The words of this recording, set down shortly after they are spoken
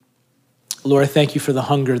Lord, I thank you for the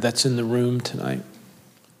hunger that's in the room tonight.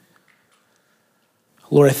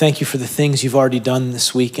 Lord, I thank you for the things you've already done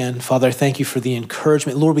this weekend. Father, I thank you for the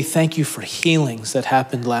encouragement. Lord, we thank you for healings that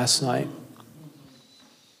happened last night.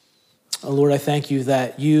 Lord, I thank you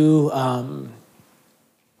that you're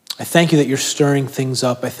stirring things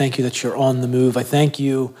up. I thank you that you're on the move. I thank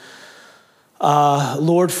you,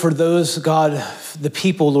 Lord, for those, God, the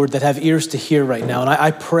people, Lord, that have ears to hear right now. And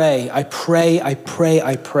I pray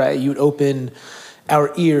you would open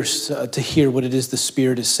our ears to hear what it is the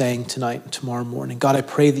Spirit is saying tonight and tomorrow morning. God, I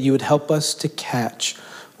pray that you would help us to catch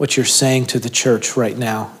what you're saying to the church right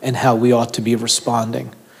now and how we ought to be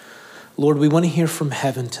responding. Lord, we want to hear from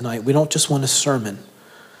heaven tonight. We don't just want a sermon.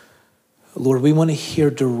 Lord, we want to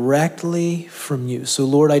hear directly from you. So,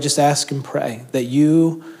 Lord, I just ask and pray that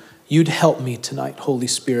you'd help me tonight, Holy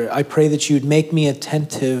Spirit. I pray that you'd make me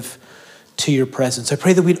attentive to your presence. I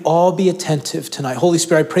pray that we'd all be attentive tonight. Holy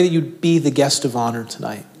Spirit, I pray that you'd be the guest of honor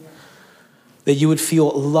tonight. That you would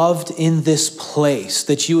feel loved in this place.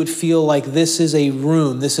 That you would feel like this is a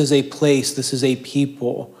room, this is a place, this is a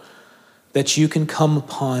people that you can come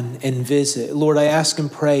upon and visit. Lord, I ask and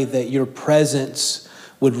pray that your presence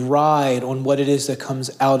would ride on what it is that comes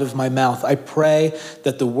out of my mouth. I pray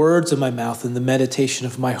that the words of my mouth and the meditation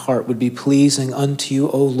of my heart would be pleasing unto you,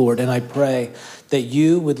 O Lord. And I pray that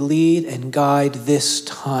you would lead and guide this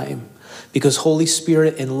time. Because Holy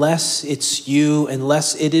Spirit, unless it's you,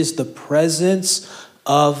 unless it is the presence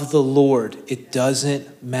of the Lord, it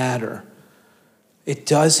doesn't matter. It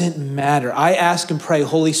doesn't matter. I ask and pray,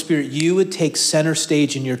 Holy Spirit, you would take center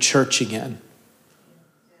stage in your church again.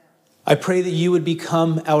 I pray that you would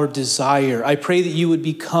become our desire. I pray that you would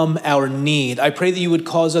become our need. I pray that you would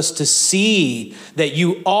cause us to see that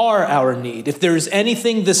you are our need. If there is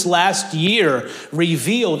anything this last year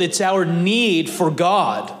revealed, it's our need for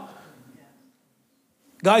God.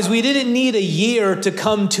 Guys, we didn't need a year to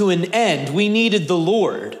come to an end. We needed the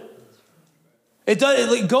Lord.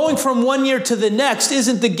 Going from one year to the next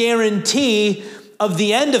isn't the guarantee of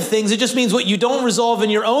the end of things. It just means what you don't resolve in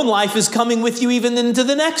your own life is coming with you even into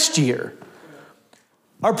the next year.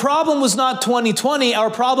 Our problem was not 2020.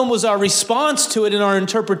 Our problem was our response to it and our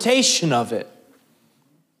interpretation of it.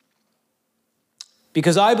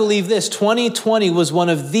 Because I believe this, 2020 was one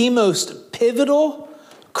of the most pivotal,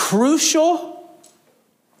 crucial,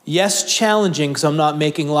 yes, challenging, because I'm not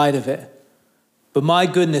making light of it. But my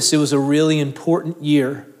goodness, it was a really important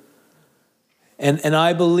year. And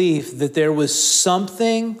I believe that there was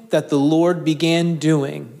something that the Lord began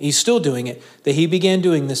doing. He's still doing it. That he began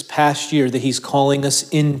doing this past year that he's calling us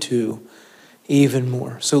into even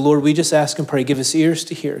more. So Lord, we just ask and pray. Give us ears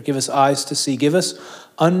to hear. Give us eyes to see. Give us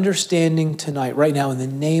understanding tonight, right now, in the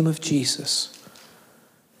name of Jesus.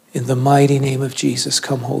 In the mighty name of Jesus.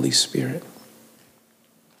 Come, Holy Spirit.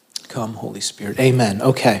 Come, Holy Spirit. Amen.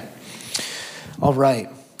 Okay. All right,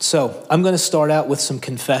 so I'm going to start out with some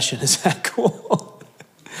confession. Is that cool?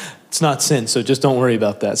 It's not sin, so just don't worry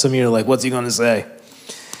about that. Some of you are like, what's he going to say?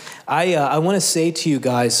 I want to say to you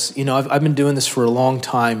guys, you know, I've been doing this for a long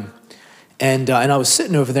time, and I was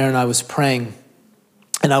sitting over there and I was praying,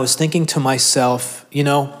 and I was thinking to myself, you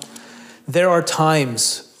know, there are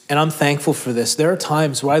times, and I'm thankful for this, there are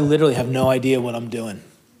times where I literally have no idea what I'm doing.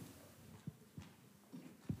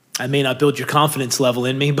 I may not build your confidence level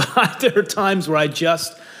in me, but there are times where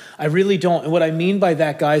I really don't. And what I mean by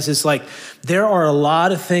that, guys, is like there are a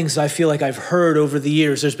lot of things I feel like I've heard over the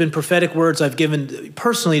years. There's been prophetic words I've given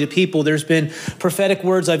personally to people. There's been prophetic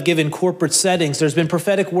words I've given corporate settings. There's been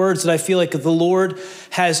prophetic words that I feel like the Lord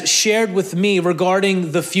has shared with me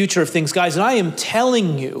regarding the future of things. Guys, and I am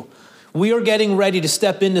telling you, we are getting ready to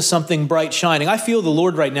step into something bright shining. I feel the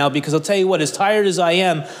Lord right now because I'll tell you what, as tired as I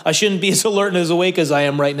am, I shouldn't be as alert and as awake as I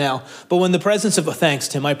am right now. But when the presence of, thanks,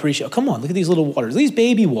 Tim, I appreciate it. Come on, look at these little waters, these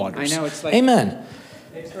baby waters. I know, it's like. Amen.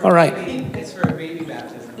 All right. It's for a baby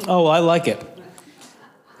baptism. Oh, I like it.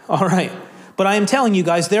 All right. But I am telling you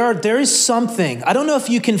guys, there is something. I don't know if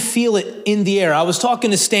you can feel it in the air. I was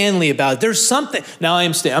talking to Stanley about it. There's something. Now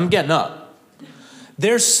I'm getting up.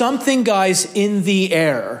 There's something, guys, in the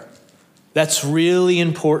air that's really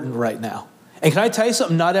important right now. And can I tell you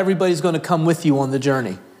something? Not everybody's going to come with you on the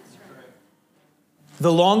journey.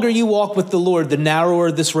 The longer you walk with the Lord, the narrower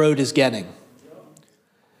this road is getting.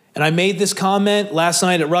 And I made this comment last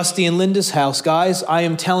night at Rusty and Linda's house. Guys, I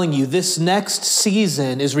am telling you, this next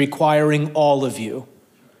season is requiring all of you.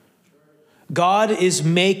 God is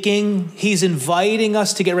he's inviting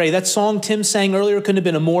us to get ready. That song Tim sang earlier couldn't have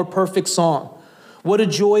been a more perfect song. What a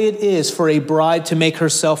joy it is for a bride to make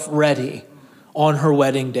herself ready on her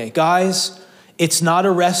wedding day. Guys, it's not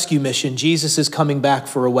a rescue mission. Jesus is coming back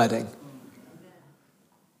for a wedding.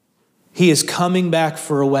 He is coming back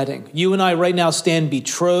for a wedding. You and I right now stand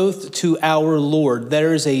betrothed to our Lord.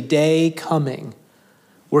 There is a day coming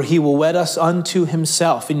where he will wed us unto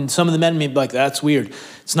himself. And some of the men may be like, that's weird.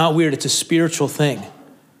 It's not weird. It's a spiritual thing.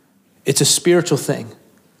 It's a spiritual thing.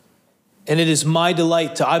 And it is my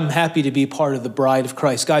delight I'm happy to be part of the bride of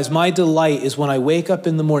Christ. Guys, my delight is when I wake up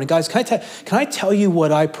in the morning. Guys, can I tell you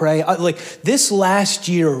what I pray? This last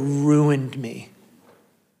year ruined me.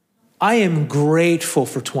 I am grateful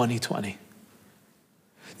for 2020.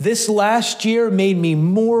 This last year made me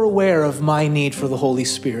more aware of my need for the Holy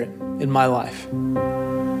Spirit in my life.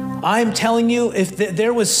 I'm telling you, if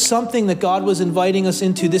there was something that God was inviting us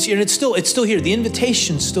into this year, and it's still here. The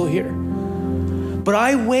invitation's still here. But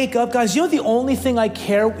I wake up, guys, you know the only thing I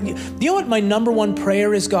care, you know what my number one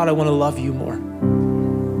prayer is? God, I want to love you more.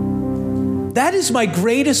 That is my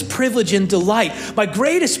greatest privilege and delight. My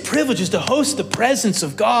greatest privilege is to host the presence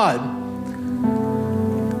of God.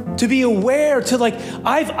 To be aware,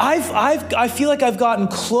 I feel like I've gotten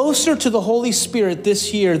closer to the Holy Spirit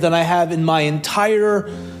this year than I have in my entire,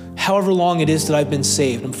 however long it is that I've been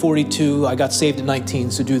saved. I'm 42, I got saved at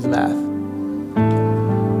 19, so do the math.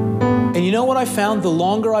 And you know what I found? The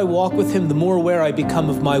longer I walk with him, the more aware I become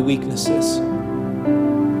of my weaknesses.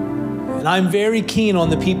 And I'm very keen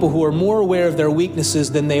on the people who are more aware of their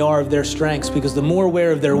weaknesses than they are of their strengths, because the more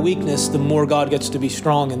aware of their weakness, the more God gets to be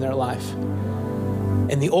strong in their life.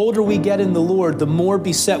 And the older we get in the Lord, the more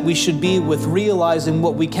beset we should be with realizing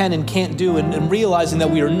what we can and can't do, and realizing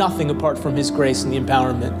that we are nothing apart from his grace and the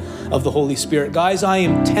empowerment of the Holy Spirit. Guys, I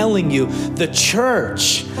am telling you, the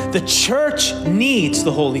church needs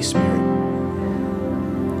the Holy Spirit.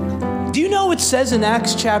 Do you know it says in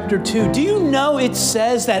Acts chapter 2, do you know it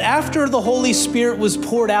says that after the Holy Spirit was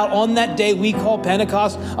poured out on that day we call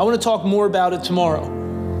Pentecost? I want to talk more about it tomorrow.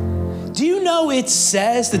 Do you know it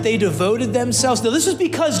says that they devoted themselves? Now, this is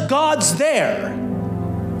because God's there.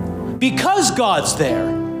 Because God's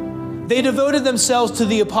there. They devoted themselves to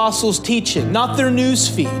the apostles' teaching, not their news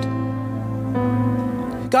feed.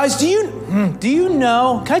 Guys, do you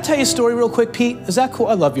know, can I tell you a story real quick, Pete? Is that cool?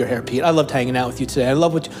 I love your hair, Pete. I loved hanging out with you today. I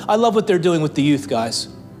love what they're doing with the youth, guys.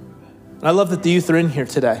 And I love that the youth are in here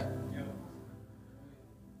today.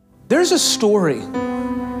 There's a story.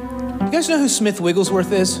 You guys know who Smith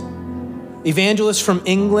Wigglesworth is? Evangelist from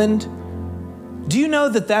England. Do you know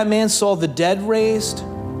that man saw the dead raised?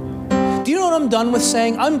 Do you know what I'm done with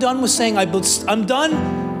saying? I'm done with saying I'm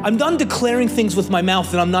done declaring things with my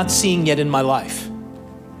mouth that I'm not seeing yet in my life.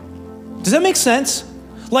 Does that make sense?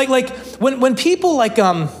 Like when people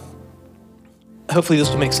hopefully this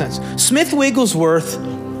will make sense. Smith Wigglesworth,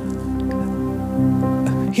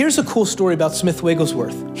 here's a cool story about Smith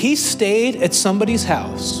Wigglesworth. He stayed at somebody's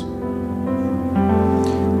house.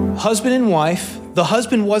 Husband and wife, the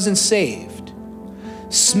husband wasn't saved.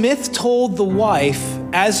 Smith told the wife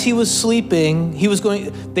as he was sleeping,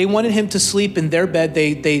 they wanted him to sleep in their bed.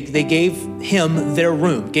 They gave him their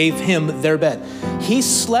room, gave him their bed. He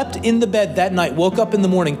slept in the bed that night, woke up in the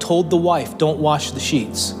morning, told the wife, don't wash the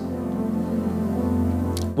sheets.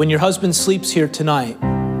 When your husband sleeps here tonight,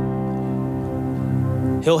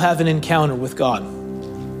 he'll have an encounter with God.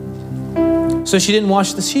 So she didn't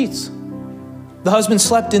wash the sheets. The husband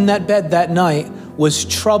slept in that bed that night, was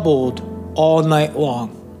troubled all night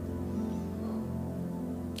long.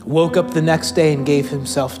 Woke up the next day and gave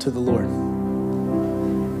himself to the Lord.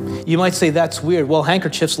 You might say that's weird. Well,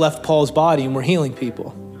 handkerchiefs left Paul's body and were healing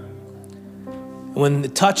people. When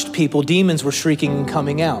it touched people, demons were shrieking and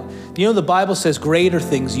coming out. Do you know the Bible says greater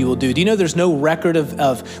things you will do? Do you know there's no record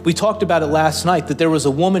of we talked about it last night, that there was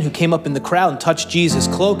a woman who came up in the crowd and touched Jesus'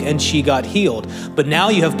 cloak and she got healed. But now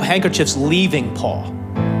you have handkerchiefs leaving Paul.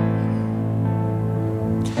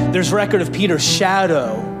 There's record of Peter's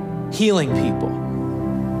shadow healing people.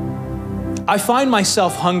 I find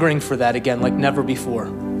myself hungering for that again like never before.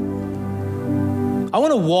 I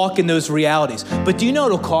want to walk in those realities. But do you know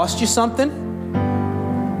it'll cost you something?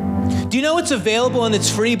 Do you know it's available and it's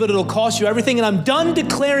free, but it'll cost you everything? And I'm done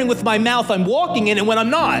declaring with my mouth I'm walking in it when I'm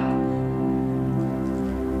not.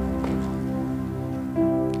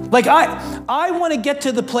 Like I want to get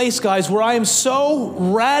to the place, guys, where I am so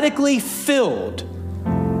radically filled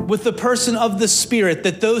with the person of the Spirit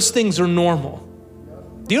that those things are normal.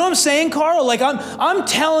 Do you know what I'm saying, Carl? Like I'm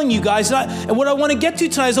telling you guys, and what I want to get to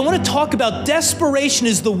tonight is I want to talk about desperation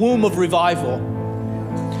is the womb of revival.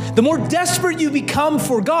 The more desperate you become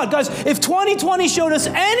for God. Guys, if 2020 showed us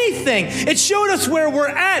anything, it showed us where we're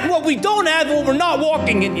at, what we don't have, what we're not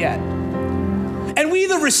walking in yet. And we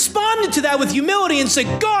either responded to that with humility and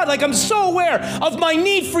said, God, like I'm so aware of my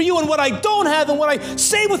need for you and what I don't have and what I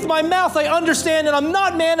say with my mouth I understand and I'm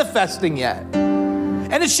not manifesting yet.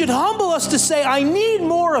 And it should humble us to say, I need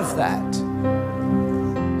more of that.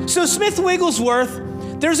 So Smith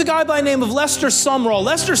Wigglesworth, there's a guy by the name of Lester Sumrall.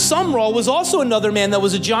 Lester Sumrall was also another man that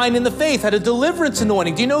was a giant in the faith, had a deliverance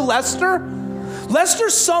anointing. Do you know Lester? Lester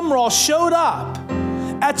Sumrall showed up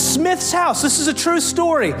at Smith's house. This is a true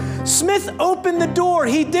story. Smith opened the door.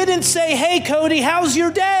 He didn't say, hey, Cody, how's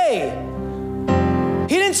your day?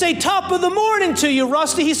 He didn't say, top of the morning to you,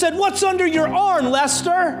 Rusty. He said, what's under your arm,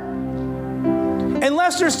 Lester? And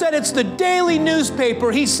Lester said, it's the daily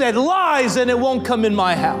newspaper. He said, lies, and it won't come in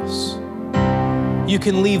my house. You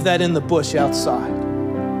can leave that in the bush outside.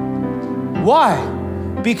 Why?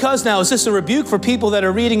 Because now, is this a rebuke for people that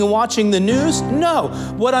are reading and watching the news? No.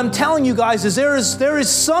 What I'm telling you guys is there is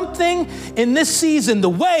something in this season, the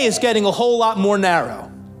way is getting a whole lot more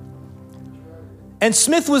narrow. And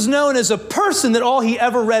Smith was known as a person that all he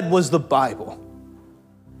ever read was the Bible.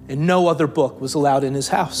 And no other book was allowed in his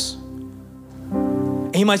house.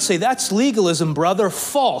 And you might say, that's legalism, brother.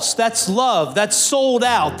 False. That's love. That's sold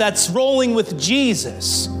out. That's rolling with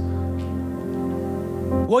Jesus.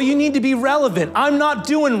 Well, you need to be relevant. I'm not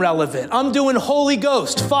doing relevant. I'm doing Holy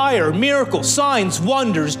Ghost, fire, miracles, signs,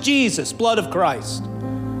 wonders, Jesus, blood of Christ.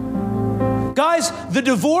 Guys, the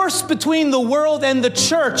divorce between the world and the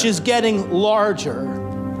church is getting larger.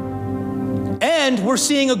 And we're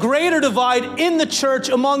seeing a greater divide in the church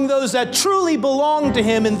among those that truly belong to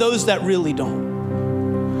Him and those that really don't.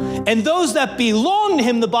 And those that belong to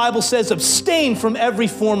Him, the Bible says, abstain from every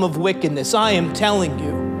form of wickedness. I am telling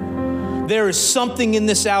you, there is something in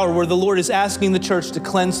this hour where the Lord is asking the church to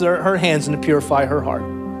cleanse her hands and to purify her heart.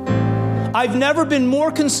 I've never been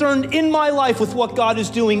more concerned in my life with what God is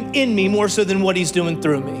doing in me, more so than what He's doing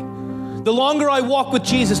through me. The longer I walk with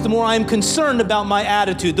Jesus, the more I am concerned about my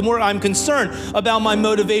attitude, the more I'm concerned about my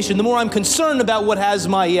motivation, the more I'm concerned about what has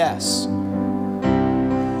my yes.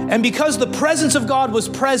 And because the presence of God was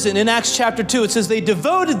present in Acts chapter 2, it says they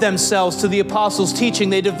devoted themselves to the apostles' teaching.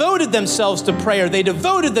 They devoted themselves to prayer. They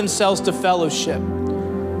devoted themselves to fellowship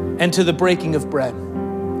and to the breaking of bread.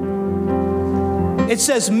 It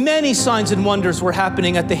says many signs and wonders were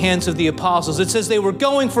happening at the hands of the apostles. It says they were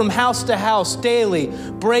going from house to house daily,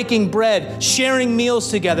 breaking bread, sharing meals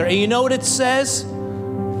together. And you know what it says?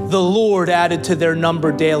 The Lord added to their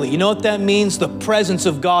number daily. You know what that means? The presence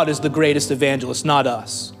of God is the greatest evangelist, not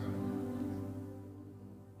us.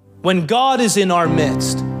 When God is in our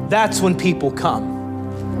midst, that's when people come.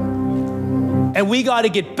 And we got to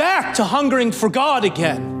get back to hungering for God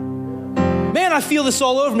again. Man, I feel this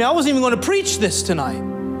all over me. I wasn't even going to preach this tonight.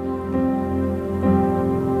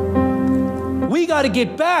 We got to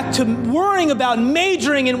get back to worrying about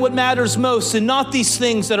majoring in what matters most and not these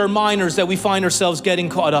things that are minors that we find ourselves getting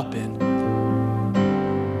caught up in.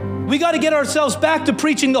 We got to get ourselves back to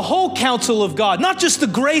preaching the whole counsel of God, not just the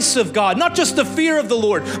grace of God, not just the fear of the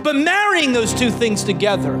Lord, but marrying those two things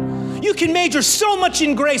together. You can major so much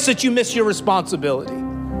in grace that you miss your responsibility.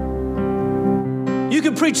 You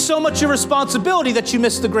can preach so much irresponsibility that you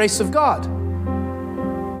miss the grace of God.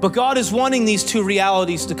 But God is wanting these two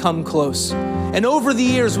realities to come close. And over the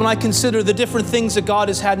years, when I consider the different things that God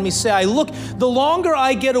has had me say, the longer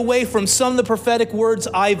I get away from some of the prophetic words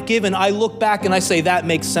I've given, I look back and I say, that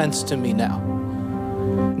makes sense to me now.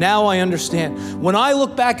 Now I understand. When I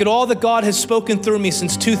look back at all that God has spoken through me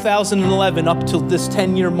since 2011 up till this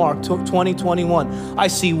 10-year mark, 2021, I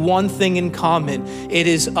see one thing in common. It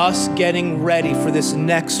is us getting ready for this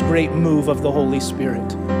next great move of the Holy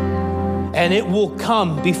Spirit. And it will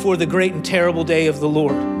come before the great and terrible day of the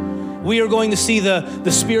Lord. We are going to see the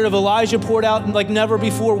spirit of Elijah poured out like never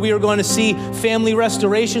before. We are going to see family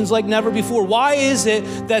restorations like never before. Why is it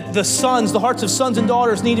that the hearts of sons and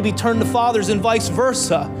daughters need to be turned to fathers and vice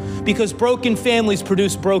versa? Because broken families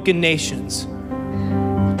produce broken nations.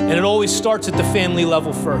 And it always starts at the family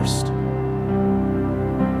level first.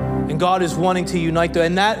 And God is wanting to unite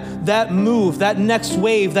them. And that move, that next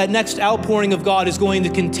wave, that next outpouring of God is going to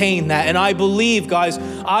contain that. And I believe, guys,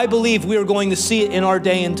 we are going to see it in our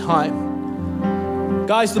day and time.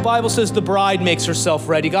 Guys, the Bible says the bride makes herself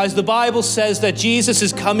ready. Guys, the Bible says that Jesus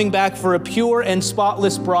is coming back for a pure and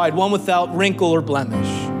spotless bride, one without wrinkle or blemish.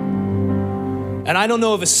 And I don't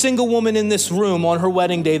know of a single woman in this room on her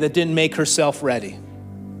wedding day that didn't make herself ready.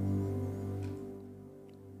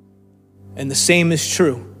 And the same is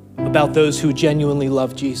true about those who genuinely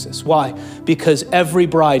love Jesus. Why? Because every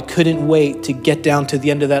bride couldn't wait to get down to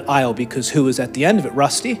the end of that aisle, because who was at the end of it?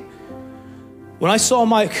 Rusty? When I saw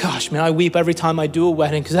I weep every time I do a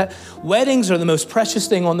wedding, because weddings are the most precious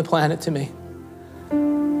thing on the planet to me.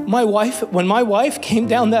 When my wife came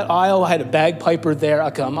down that aisle, I had a bagpiper there.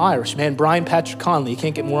 I'm Irish, man. Brian Patrick Conley. You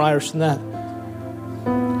can't get more Irish than that.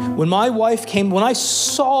 When my wife came, when I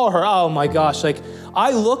saw her, oh my gosh, like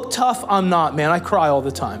I look tough, I'm not, man. I cry all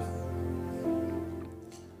the time.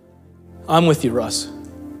 I'm with you, Russ.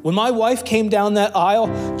 When my wife came down that aisle,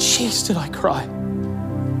 jeez, did I cry.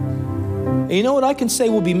 And you know what? I can say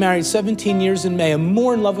we'll be married 17 years in May. I'm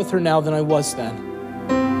more in love with her now than I was then.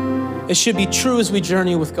 It should be true as we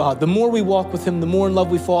journey with God. The more we walk with him, the more in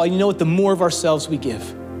love we fall. And you know what? The more of ourselves we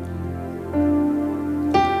give.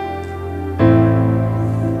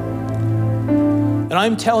 And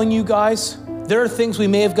I'm telling you guys, there are things we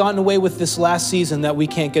may have gotten away with this last season that we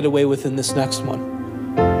can't get away with in this next one.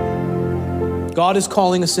 God is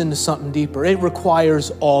calling us into something deeper. It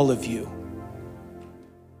requires all of you.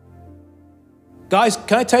 Guys,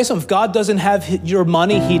 can I tell you something? If God doesn't have your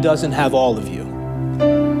money, he doesn't have all of you.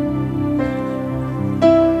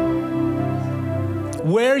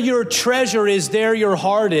 Where your treasure is, there your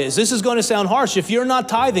heart is. This is going to sound harsh. If you're not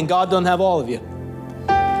tithing, God doesn't have all of you.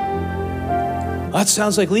 That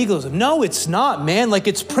sounds like legalism. No, it's not, man. Like,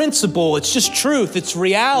 it's principle. It's just truth. It's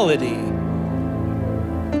reality.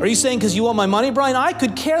 Are you saying because you want my money, Brian? I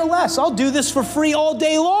could care less. I'll do this for free all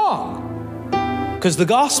day long because the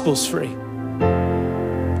gospel's free.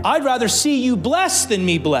 I'd rather see you blessed than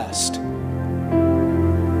me blessed.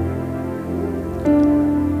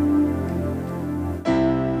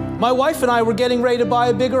 My wife and I were getting ready to buy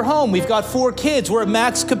a bigger home. We've got 4 kids. We're at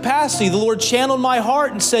max capacity. The Lord channeled my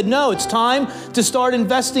heart and said, no, it's time to start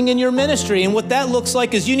investing in your ministry. And what that looks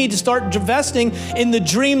like is you need to start investing in the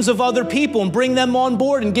dreams of other people and bring them on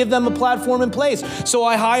board and give them a platform in place. So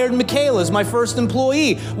I hired Michaela as my first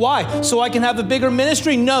employee. Why? So I can have a bigger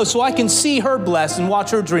ministry? No, so I can see her blessed and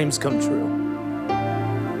watch her dreams come true.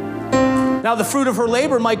 Now the fruit of her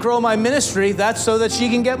labor might grow my ministry. That's so that she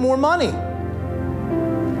can get more money.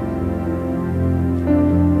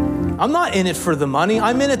 I'm not in it for the money.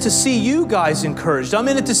 I'm in it to see you guys encouraged. I'm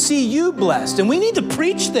in it to see you blessed. And we need to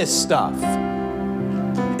preach this stuff.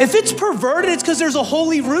 If it's perverted, it's because there's a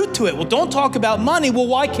holy root to it. Well, don't talk about money. Well,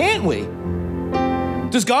 why can't we?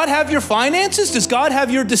 Does God have your finances? Does God have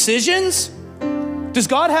your decisions? Does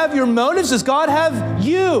God have your motives? Does God have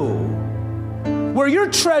you? Where your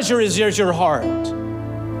treasure is, there's your heart.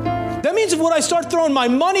 That means if what I start throwing my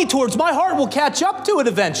money towards, my heart will catch up to it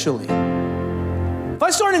eventually. If I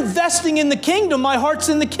start investing in the kingdom, my heart's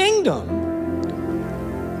in the kingdom.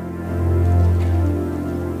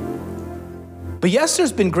 But yes,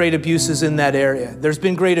 there's been great abuses in that area. There's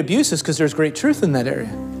been great abuses because there's great truth in that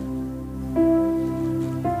area.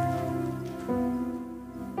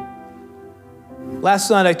 Last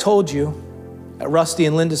night I told you at Rusty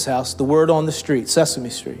and Linda's house, the word on the street, Sesame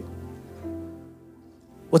Street.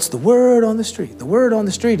 What's the word on the street? The word on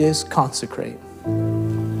the street is consecrate.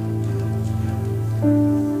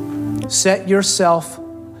 Set yourself.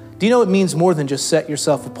 Do you know it means more than just set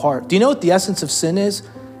yourself apart? Do you know what the essence of sin is?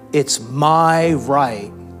 It's my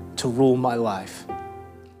right to rule my life.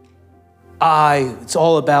 It's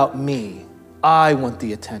all about me. I want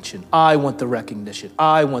the attention. I want the recognition.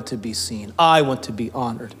 I want to be seen. I want to be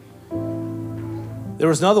honored. There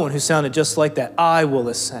was another one who sounded just like that. I will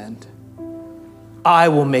ascend. I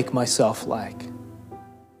will make myself like.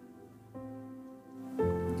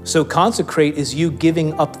 So consecrate is you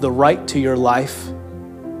giving up the right to your life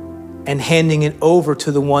and handing it over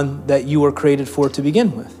to the one that you were created for to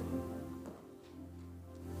begin with.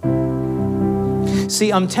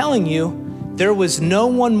 See, I'm telling you, there was no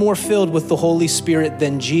one more filled with the Holy Spirit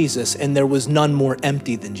than Jesus, and there was none more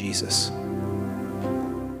empty than Jesus.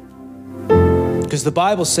 Because the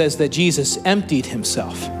Bible says that Jesus emptied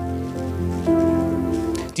himself.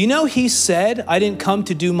 Do you know he said, I didn't come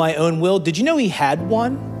to do my own will? Did you know he had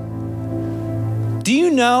one? Do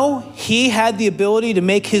you know he had the ability to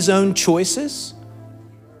make his own choices?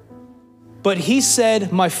 But he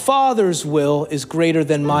said, my Father's will is greater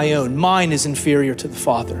than my own. Mine is inferior to the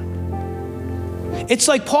Father. It's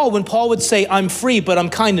like Paul, when Paul would say, I'm free, but I'm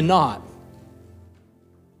kind of not.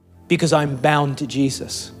 Because I'm bound to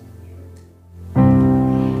Jesus.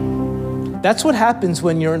 That's what happens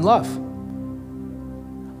when you're in love.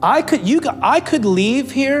 I could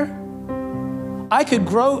leave here. I could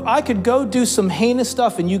go do some heinous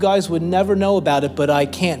stuff and you guys would never know about it, but I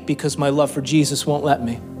can't because my love for Jesus won't let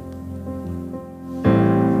me.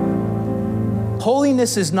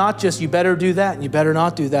 Holiness is not just you better do that and you better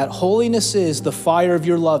not do that. Holiness is the fire of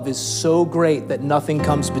your love is so great that nothing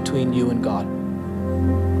comes between you and God.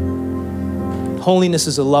 Holiness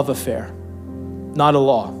is a love affair, not a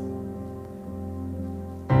law.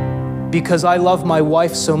 Because I love my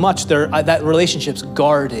wife so much, that relationship's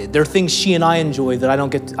guarded. There are things she and I enjoy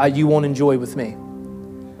that you won't enjoy with me.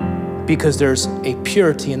 Because there's a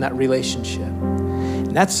purity in that relationship.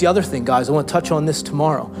 And that's the other thing, guys. I want to touch on this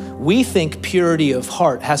tomorrow. We think purity of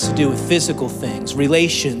heart has to do with physical things,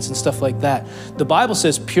 relations and stuff like that. The Bible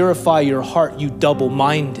says, purify your heart, you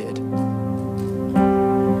double-minded.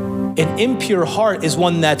 An impure heart is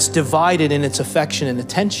one that's divided in its affection and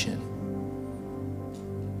attention.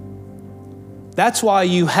 That's why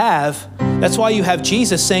you have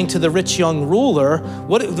Jesus saying to the rich young ruler,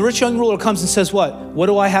 the rich young ruler comes and says, what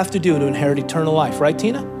do I have to do to inherit eternal life? Right,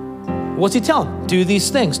 Tina? What's he telling him? Do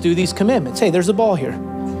these things, do these commandments. Hey, there's a ball here.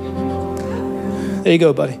 There you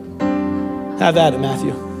go, buddy. Have at it,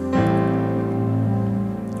 Matthew.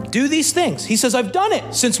 Do these things. He says, I've done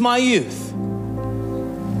it since my youth.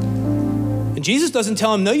 And Jesus doesn't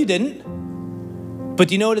tell him, no, you didn't. But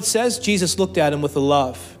do you know what it says? Jesus looked at him with a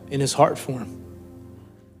love in his heart for him.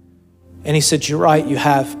 And he said, you're right, you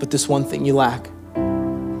have, but this one thing you lack.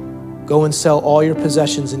 Go and sell all your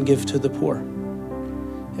possessions and give to the poor.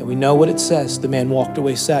 And we know what it says. The man walked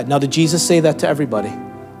away sad. Now, did Jesus say that to everybody?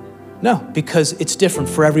 No, because it's different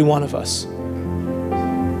for every one of us.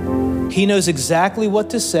 He knows exactly what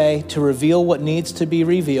to say to reveal what needs to be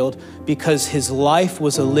revealed, because his life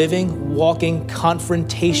was a living, walking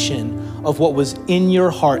confrontation of what was in your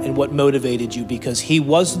heart and what motivated you, because he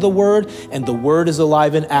was the Word, and the Word is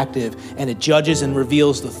alive and active, and it judges and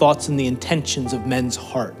reveals the thoughts and the intentions of men's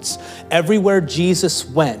hearts. Everywhere Jesus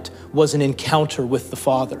went was an encounter with the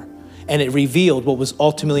Father, and it revealed what was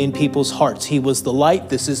ultimately in people's hearts. He was the light.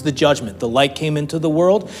 This is the judgment. The light came into the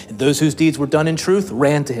world, and those whose deeds were done in truth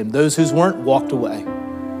ran to him. Those whose weren't walked away.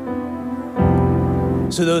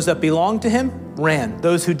 So those that belonged to him ran.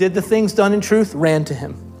 Those who did the things done in truth ran to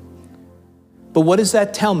him. But what does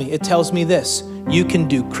that tell me? It tells me this: you can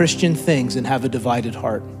do Christian things and have a divided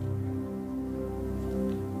heart.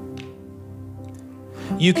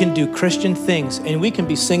 You can do Christian things, and we can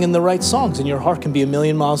be singing the right songs, and your heart can be a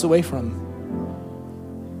million miles away from him.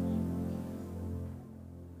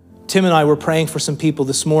 Tim and I were praying for some people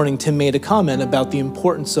this morning. Tim made a comment about the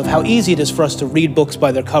importance of how easy it is for us to read books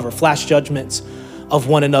by their cover, flash judgments of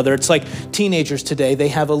one another. It's like teenagers today, they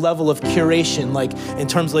have a level of curation, like in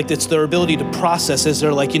terms of like it's their ability to process as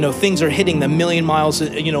they're like, things are hitting them a million miles,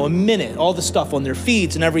 a minute, all the stuff on their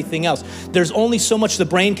feeds and everything else. There's only so much the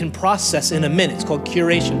brain can process in a minute. It's called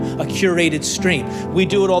curation, a curated stream. We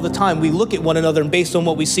do it all the time. We look at one another, and based on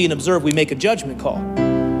what we see and observe, we make a judgment call.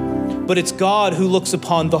 But it's God who looks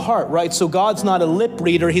upon the heart, right? So God's not a lip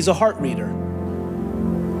reader, he's a heart reader.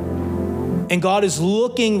 And God is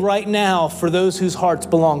looking right now for those whose hearts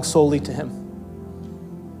belong solely to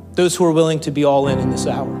him. Those who are willing to be all in this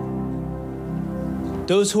hour.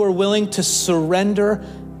 Those who are willing to surrender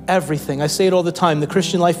everything. I say it all the time. The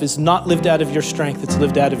Christian life is not lived out of your strength. It's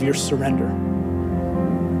lived out of your surrender.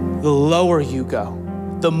 The lower you go,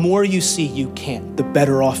 the more you see you can't, the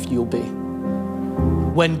better off you'll be.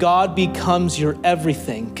 When God becomes your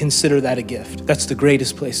everything, consider that a gift. That's the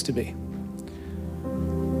greatest place to be.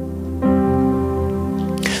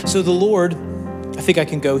 So the Lord, I think I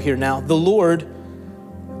can go here now. The Lord,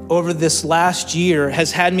 over this last year,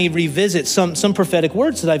 has had me revisit some prophetic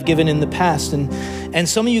words that I've given in the past. And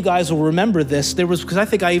some of you guys will remember this. Because I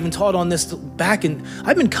think I even taught on this back in,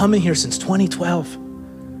 I've been coming here since 2012.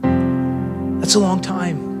 That's a long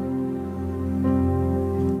time.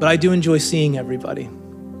 But I do enjoy seeing everybody.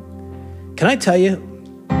 Can I tell you,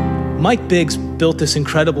 Mike Biggs built this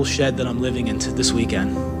incredible shed that I'm living in this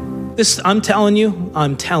weekend. I'm telling you,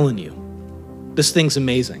 this thing's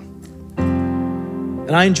amazing.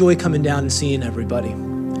 And I enjoy coming down and seeing everybody.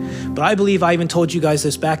 But I believe I even told you guys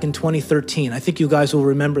this back in 2013. I think you guys will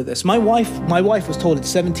remember this. My wife was told at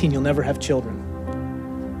 17, you'll never have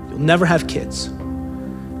children. You'll never have kids.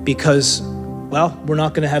 Because, well, we're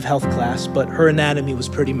not gonna have health class, but her anatomy was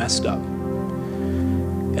pretty messed up.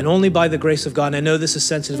 And only by the grace of God, and I know this is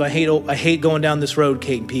sensitive. I hate going down this road,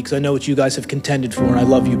 Kate and Pete, because I know what you guys have contended for, and I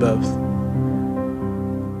love you both.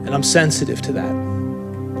 And I'm sensitive to that.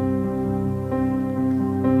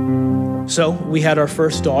 So we had our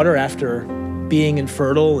first daughter after being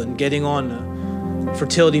infertile and getting on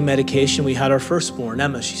fertility medication. We had our firstborn,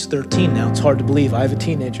 Emma. She's 13 now. It's hard to believe. I have a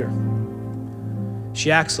teenager.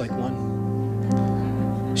 She acts like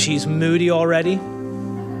one. She's moody already.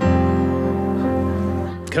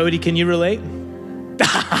 Cody, can you relate?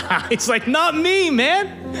 It's like, not me, man.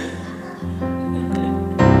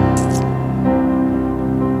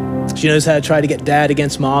 She knows how to try to get dad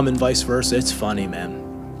against mom and vice versa. It's funny,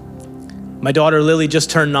 man. My daughter Lily just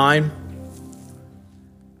turned 9.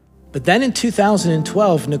 But then in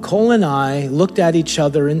 2012, Nicole and I looked at each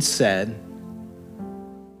other and said,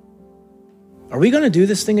 are we going to do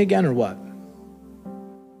this thing again or what?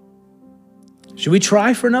 Should we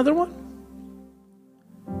try for another one?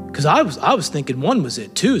 Because I was thinking 1 was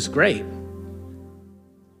it, 2 is great.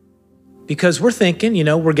 Because we're thinking,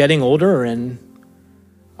 we're getting older, and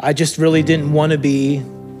I just really didn't want to be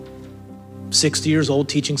 60 years old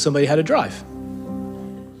teaching somebody how to drive.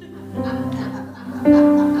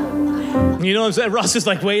 You know what I'm saying? Russ is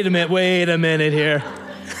like, wait a minute here.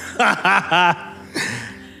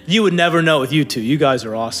 You would never know with you two. You guys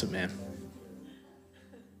are awesome, man.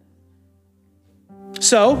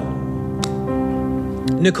 So,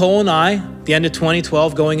 Nicole and I, at the end of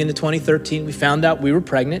 2012, going into 2013, we found out we were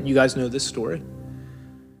pregnant. You guys know this story.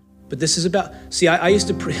 But this is about, I used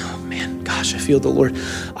to preach, oh man, gosh, I feel the Lord.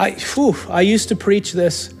 I used to preach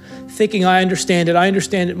this thinking I understand it. I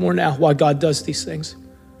understand it more now, why God does these things.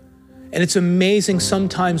 And it's amazing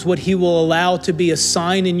sometimes what he will allow to be a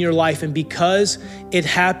sign in your life. And because it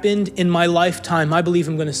happened in my lifetime, I believe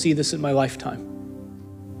I'm going to see this in my lifetime.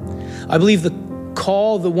 I believe the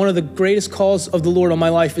call, one of the greatest calls of the Lord on my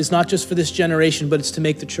life is not just for this generation, but it's to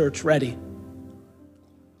make the church ready.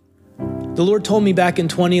 The Lord told me back in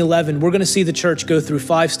 2011, we're going to see the church go through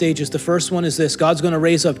 5 stages. The first one is this: God's going to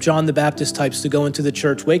raise up John the Baptist types to go into the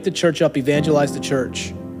church, wake the church up, evangelize the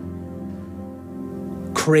church.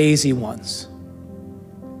 Crazy ones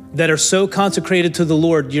that are so consecrated to the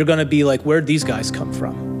Lord, you're going to be like, where'd these guys come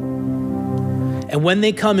from? And when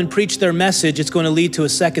they come and preach their message, it's going to lead to a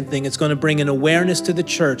second thing. It's going to bring an awareness to the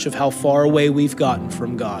church of how far away we've gotten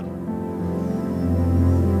from God.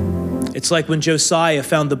 It's like when Josiah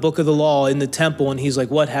found the book of the law in the temple, and he's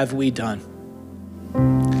like, what have we done?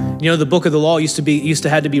 The book of the law used to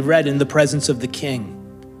have to be read in the presence of the king.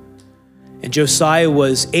 And Josiah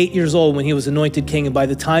was 8 years old when he was anointed king, and by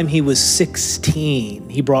the time he was 16,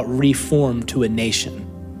 he brought reform to a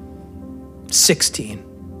nation. 16.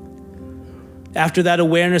 After that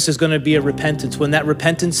awareness, there's going to be a repentance. When that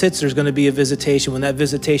repentance hits, there's going to be a visitation. When that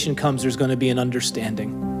visitation comes, there's going to be an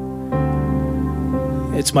understanding.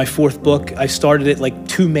 It's my 4th book. I started it like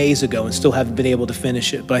 2 Mays ago and still haven't been able to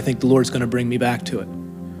finish it, but I think the Lord's going to bring me back to it.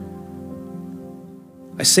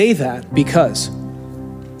 I say that because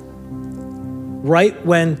right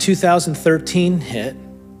when 2013 hit,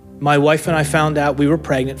 my wife and I found out we were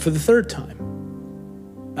pregnant for the 3rd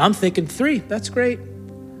time. I'm thinking 3, that's great.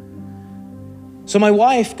 So my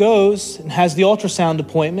wife goes and has the ultrasound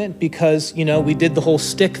appointment because, we did the whole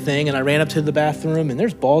stick thing, and I ran up to the bathroom and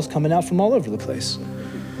there's balls coming out from all over the place.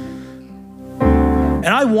 And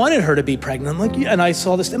I wanted her to be pregnant. I'm like, yeah. And I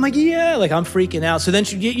saw this, I'm like, yeah, like I'm freaking out. So then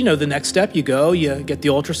she, the next step, you go, you get the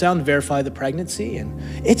ultrasound to verify the pregnancy. And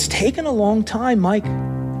it's taken a long time, Mike.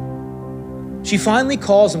 She finally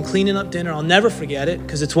calls, I'm cleaning up dinner. I'll never forget it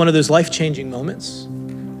because it's one of those life-changing moments.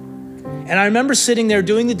 And I remember sitting there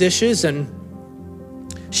doing the dishes, and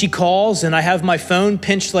she calls, and I have my phone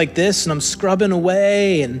pinched like this, and I'm scrubbing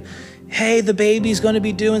away, and hey, the baby's going to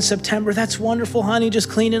be due in September. That's wonderful, honey, just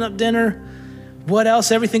cleaning up dinner. What else?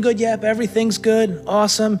 Everything good? Yep, everything's good.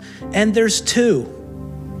 Awesome. And there's 2.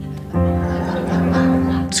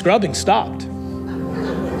 Scrubbing stopped.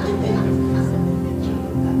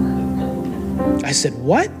 I said,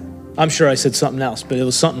 what? I'm sure I said something else, but it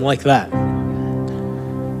was something like that.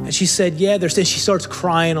 And she said, yeah, there's this. She starts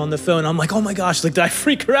crying on the phone. I'm like, oh my gosh, like, did I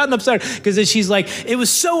freak her out? And I'm sorry. Because then she's like, it was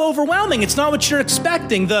so overwhelming. It's not what you're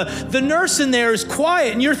expecting. The nurse in there is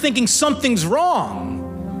quiet, and you're thinking something's wrong.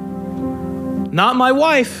 Not my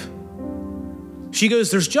wife. She goes,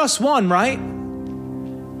 there's just 1, right?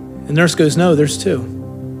 The nurse goes, no, there's 2.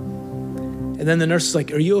 And then the nurse is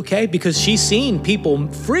like, are you okay? Because she's seen people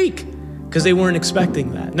freak because they weren't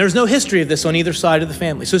expecting that. And there's no history of this on either side of the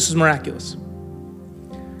family. So this is miraculous.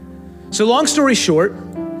 So long story short,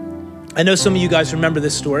 I know some of you guys remember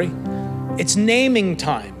this story. It's naming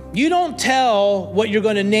time. You don't tell what you're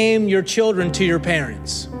going to name your children to your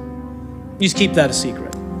parents. You just keep that a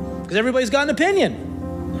secret. Because everybody's got an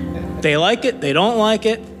opinion. They like it, they don't like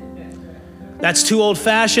it. That's too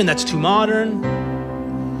old-fashioned, that's too modern.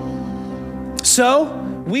 So,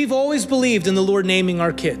 we've always believed in the Lord naming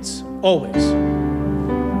our kids, always.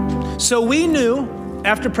 So we knew,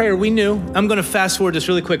 after prayer, I'm going to fast forward this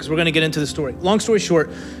really quick because we're going to get into the story. Long story short,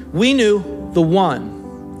 we knew the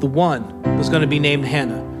one was going to be named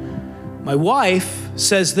Hannah. My wife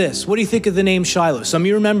says this, what do you think of the name Shiloh? Some of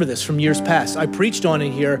you remember this from years past. I preached on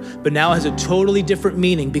it here, but now it has a totally different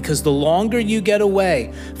meaning because the longer you get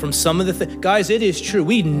away from some of the things, guys, it is true.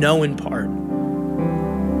 We know in part.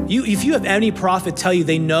 If you have any prophet tell you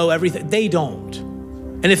they know everything, they don't.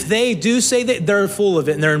 And if they do say that, they're full of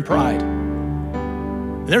it and they're in pride.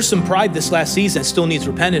 And there's some pride this last season that still needs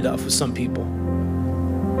repented of with some people.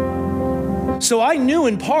 So I knew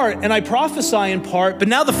in part and I prophesy in part, but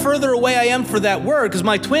now the further away I am for that word, because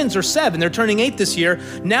my twins are 7, they're turning 8 this year.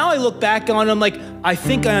 Now I look back on it, I'm like, I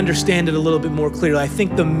think I understand it a little bit more clearly. I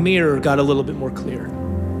think the mirror got a little bit more clear.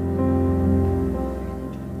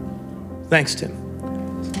 Thanks, Tim.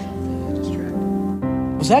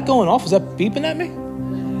 Was that going off? Was that beeping at me?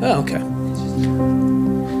 Oh, okay.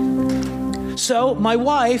 So my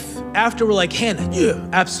wife, after we're like, Hannah, yeah,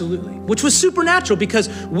 absolutely. Which was supernatural because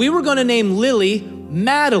we were going to name Lily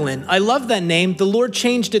Madeline. I love that name. The Lord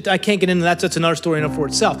changed it. I can't get into that. That's another story enough for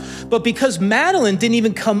itself. But because Madeline didn't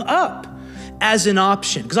even come up as an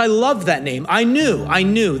option, because I love that name. I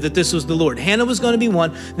knew that this was the Lord. Hannah was going to be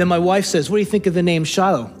one. Then my wife says, what do you think of the name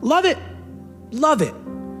Shiloh? Love it. Love it.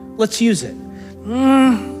 Let's use it.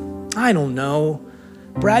 I don't know.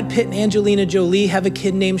 Brad Pitt and Angelina Jolie have a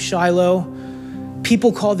kid named Shiloh.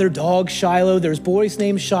 People call their dog Shiloh. There's boys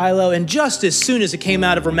named Shiloh. And just as soon as it came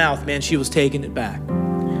out of her mouth, man, she was taking it back.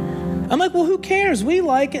 I'm like, well, who cares? We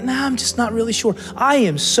like it. Nah, I'm just not really sure. I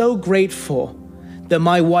am so grateful that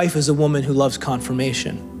my wife is a woman who loves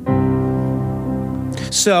confirmation.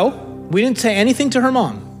 So we didn't say anything to her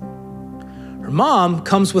mom. Her mom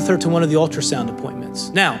comes with her to one of the ultrasound appointments.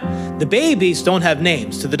 Now, the babies don't have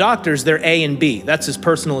names. To the doctors, they're A and B. That's as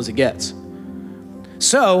personal as it gets.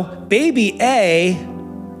 So baby A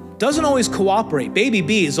doesn't always cooperate. Baby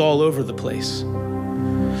B is all over the place.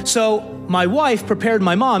 So my wife prepared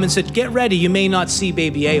my mom and said, get ready, you may not see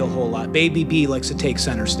baby A whole lot. Baby B likes to take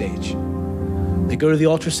center stage. They go to the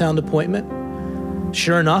ultrasound appointment.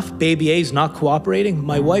 Sure enough, baby A is not cooperating.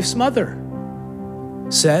 My wife's mother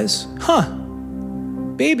says,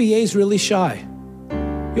 baby A is really shy.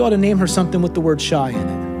 You ought to name her something with the word shy in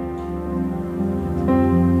it.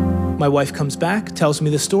 My wife comes back, tells me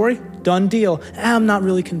the story, done deal. I'm not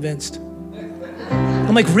really convinced.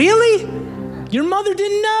 I'm like, really? Your mother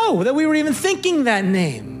didn't know that we were even thinking that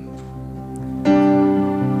name.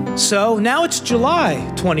 So now it's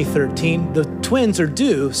July 2013. The twins are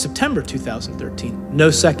due September 2013. No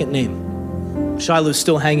second name. Shiloh's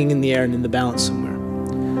still hanging in the air and in the balance somewhere.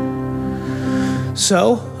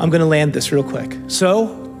 So I'm going to land this real quick.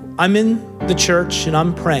 So I'm in the church and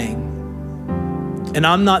I'm praying. And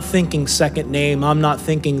I'm not thinking second name. I'm not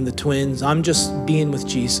thinking the twins. I'm just being with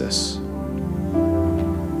Jesus.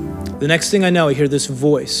 The next thing I know, I hear this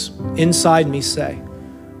voice inside me say,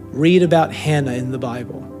 read about Hannah in the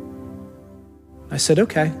Bible. I said,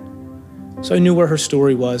 okay. So I knew where her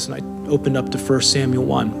story was, and I opened up to 1 Samuel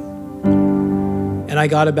 1. And I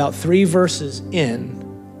got about 3 verses in,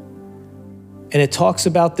 and it talks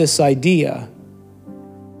about this idea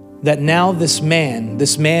that now this man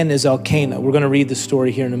is Elkanah, we're going to read the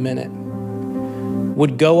story here in a minute,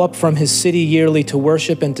 would go up from his city yearly to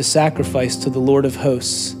worship and to sacrifice to the Lord of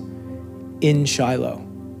hosts in Shiloh.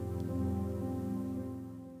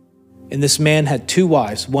 And this man had 2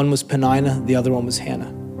 wives. One was Peninnah, the other one was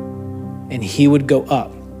Hannah. And he would go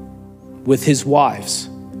up with his wives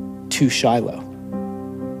to Shiloh.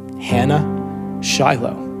 Hannah,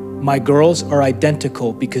 Shiloh. My girls are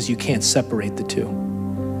identical because you can't separate the two.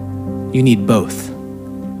 You need both.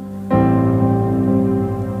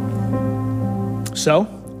 So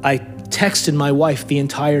I texted my wife the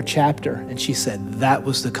entire chapter, and she said that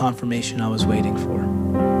was the confirmation I was waiting for.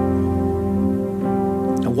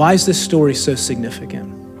 Now, why is this story so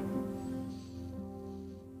significant?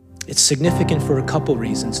 It's significant for a couple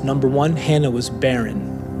reasons. Number one, Hannah was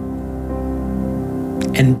barren.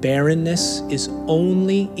 And barrenness is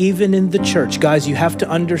only, even in the church. Guys, you have to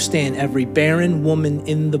understand every barren woman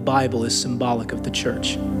in the Bible is symbolic of the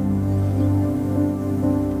church.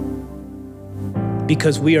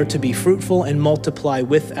 Because we are to be fruitful and multiply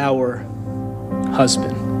with our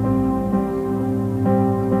husband.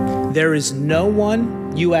 There is no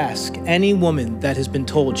one, you ask any woman that has been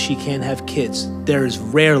told she can't have kids, there is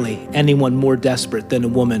rarely anyone more desperate than a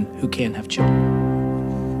woman who can't have children.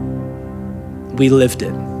 We lived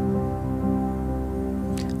it.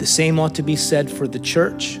 The same ought to be said for the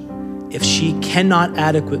church if she cannot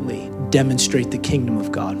adequately demonstrate the kingdom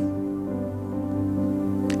of God.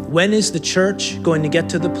 When is the church going to get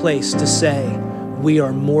to the place to say we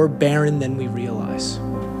are more barren than we realize?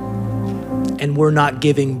 And we're not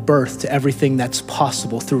giving birth to everything that's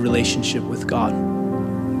possible through relationship with God?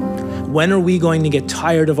 When are we going to get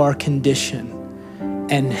tired of our condition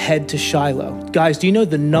and head to Shiloh? Guys, do you know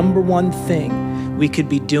the number one thing we could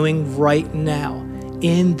be doing right now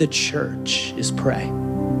in the church is pray?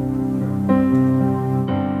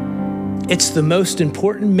 It's the most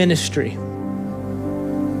important ministry.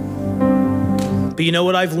 But you know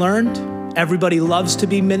what I've learned? Everybody loves to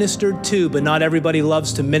be ministered to, but not everybody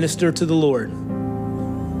loves to minister to the Lord.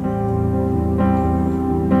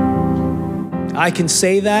 I can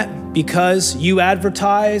say that because you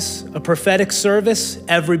advertise a prophetic service,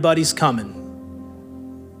 everybody's coming.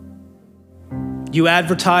 You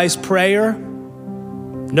advertise prayer,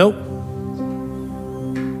 nope.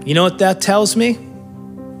 You know what that tells me?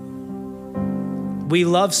 We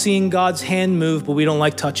love seeing God's hand move, but we don't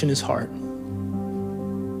like touching his heart.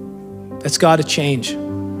 That's got to change.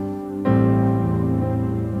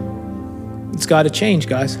 It's got to change,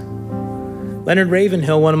 guys. Leonard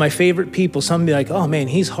Ravenhill, one of my favorite people, some be like, oh man,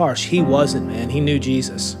 he's harsh. He wasn't, man. He knew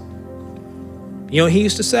Jesus. You know what he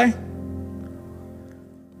used to say?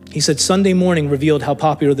 He said, Sunday morning revealed how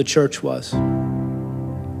popular the church was.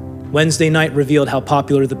 Wednesday night revealed how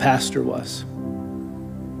popular the pastor was.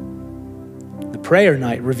 The prayer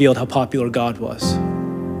night revealed how popular God was.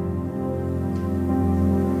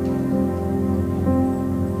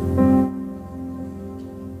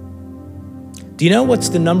 Do you know what's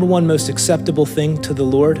the number one most acceptable thing to the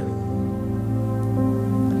Lord?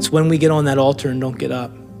 It's when we get on that altar and don't get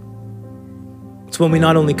up. It's when we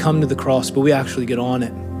not only come to the cross, but we actually get on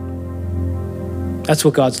it. That's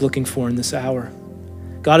what God's looking for in this hour.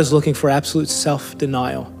 God is looking for absolute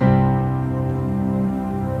self-denial.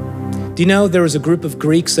 Do you know there was a group of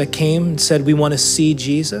Greeks that came and said, we want to see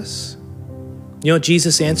Jesus? You know what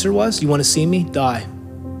Jesus' answer was? You want to see me? Die.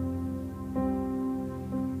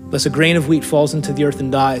 Unless a grain of wheat falls into the earth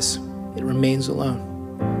and dies, it remains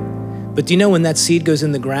alone. But do you know when that seed goes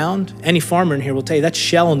in the ground, any farmer in here will tell you that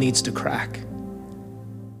shell needs to crack.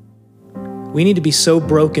 We need to be so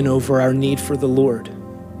broken over our need for the Lord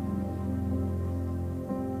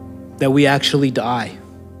that we actually die,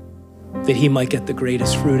 that he might get the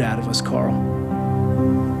greatest fruit out of us, Carl.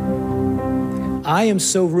 I am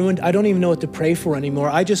so ruined, I don't even know what to pray for anymore.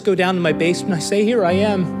 I just go down to my basement, I say, here I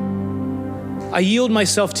am. I yield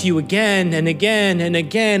myself to you again and again and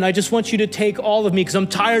again. I just want you to take all of me because I'm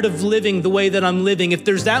tired of living the way that I'm living. If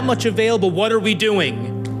there's that much available, what are we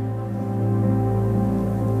doing?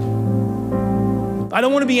 I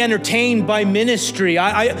don't want to be entertained by ministry.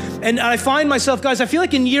 I find myself, guys, I feel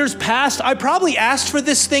like in years past, I probably asked for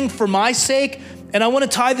this thing for my sake, and I want to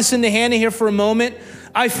tie this into Hannah here for a moment.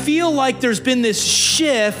 I feel like there's been this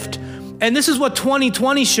shift, and this is what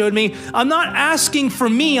 2020 showed me. I'm not asking for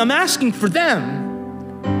me, I'm asking for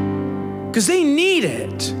them, because they need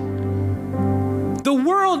it. The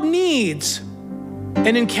world needs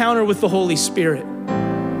an encounter with the Holy Spirit,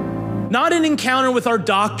 not an encounter with our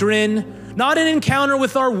doctrine, not an encounter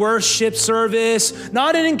with our worship service,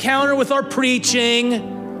 not an encounter with our preaching.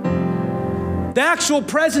 The actual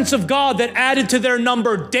presence of God that added to their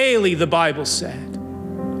number daily, the Bible said.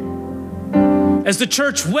 As the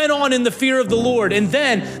church went on in the fear of the Lord, and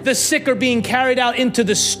then the sick are being carried out into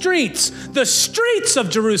the streets of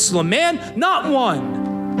Jerusalem, man, not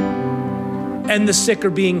one. And the sick are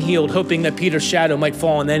being healed, hoping that Peter's shadow might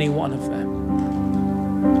fall on any one of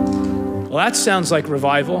them. Well, that sounds like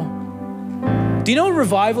revival. Do you know what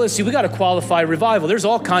revival is? See, we got to qualify revival. There's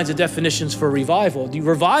all kinds of definitions for revival. The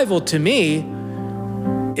revival to me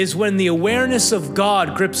is when the awareness of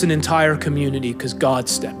God grips an entire community because God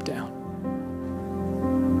stepped down.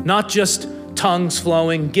 Not just tongues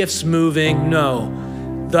flowing, gifts moving, no.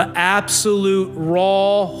 The absolute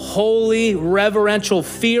raw, holy, reverential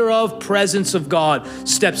fear of presence of God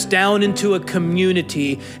steps down into a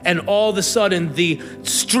community, and all of a sudden the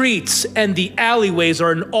streets and the alleyways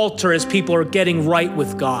are an altar as people are getting right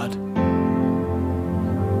with God.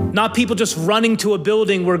 Not people just running to a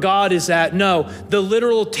building where God is at. No, the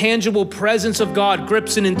literal, tangible presence of God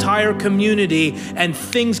grips an entire community and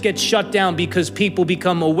things get shut down because people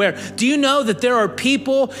become aware. Do you know that there are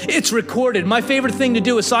people, it's recorded. My favorite thing to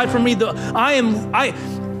do, aside from read the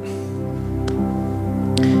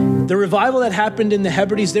revival that happened in the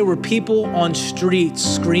Hebrides, there were people on streets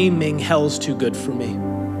screaming, hell's too good for me.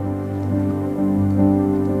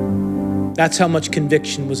 That's how much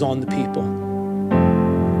conviction was on the people.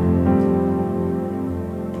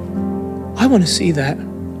 I want to see that.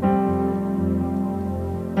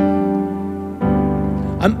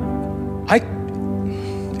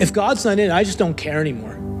 If God's not in it, I just don't care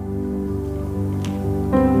anymore.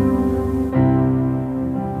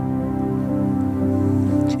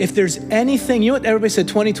 If there's anything, you know what everybody said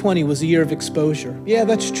 2020 was a year of exposure. Yeah,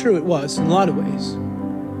 that's true, it was in a lot of ways.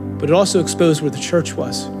 But it also exposed where the church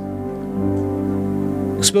was.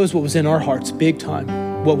 Exposed what was in our hearts big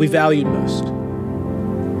time, what we valued most.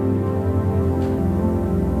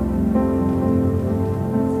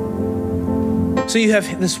 So you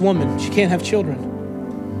have this woman, she can't have children.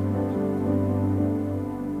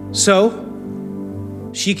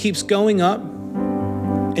 So she keeps going up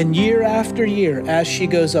And year after year, as she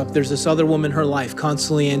goes up, there's this other woman in her life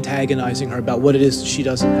constantly antagonizing her about what it is she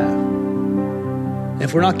doesn't have. And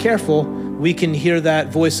if we're not careful, we can hear that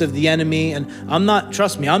voice of the enemy. And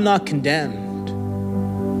trust me, I'm not condemned.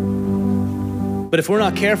 But if we're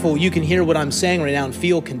not careful, you can hear what I'm saying right now and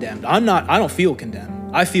feel condemned. I don't feel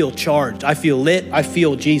condemned. I feel charged. I feel lit. I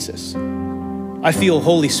feel Jesus. I feel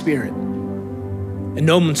Holy Spirit. And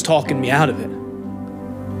no one's talking me out of it.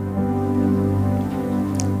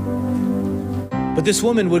 But this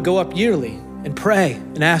woman would go up yearly and pray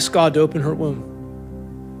and ask God to open her womb.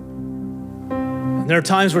 And there are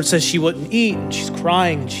times where it says she wouldn't eat and she's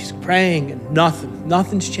crying and she's praying and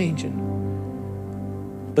nothing's changing.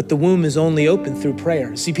 But the womb is only open through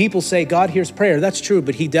prayer. See, people say God hears prayer. That's true,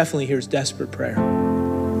 but he definitely hears desperate prayer.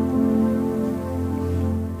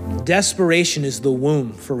 Desperation is the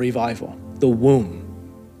womb for revival, the womb.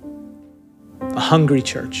 A hungry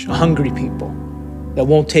church, a hungry people that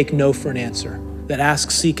won't take no for an answer, that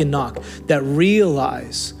ask, seek, and knock, that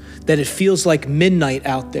realize that it feels like midnight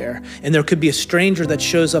out there and there could be a stranger that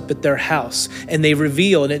shows up at their house and they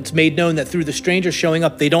reveal, and it's made known that through the stranger showing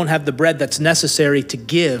up, they don't have the bread that's necessary to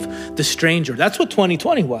give the stranger. That's what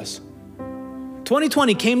 2020 was.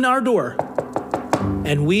 2020 came to our door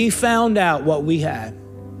and we found out what we had.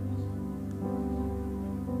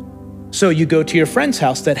 So you go to your friend's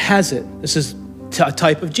house that has it. This is a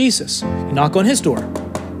type of Jesus. You knock on his door.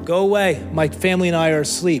 Go away. My family and I are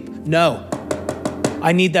asleep. No.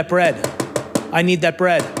 I need that bread. I need that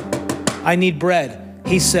bread. I need bread.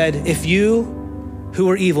 He said, if you who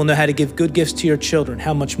are evil know how to give good gifts to your children,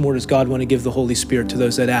 how much more does God want to give the Holy Spirit to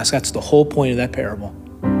those that ask? That's the whole point of that parable.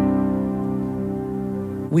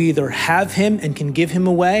 We either have him and can give him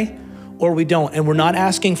away, or we don't. And we're not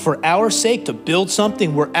asking for our sake to build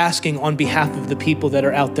something. We're asking on behalf of the people that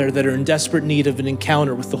are out there that are in desperate need of an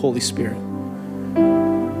encounter with the Holy Spirit.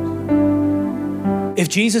 If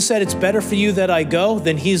Jesus said it's better for you that I go,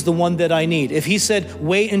 then he's the one that I need. If he said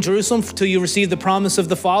wait in Jerusalem till you receive the promise of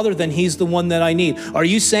the Father, then he's the one that I need. Are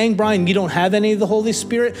you saying, Brian, you don't have any of the Holy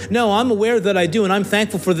Spirit? No, I'm aware that I do, and I'm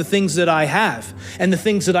thankful for the things that I have and the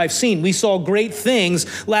things that I've seen. We saw great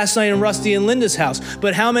things last night in Rusty and Linda's house,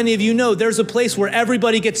 but how many of you know there's a place where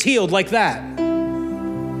everybody gets healed like that?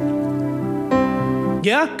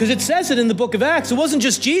 Yeah, because it says it in the book of Acts. It wasn't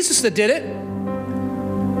just Jesus that did it.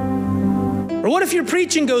 Or what if your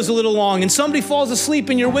preaching goes a little long and somebody falls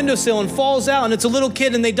asleep in your windowsill and falls out and it's a little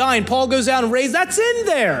kid and they die and Paul goes out and raises? That's in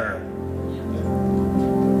there.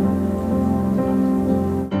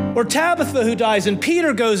 Or Tabitha who dies and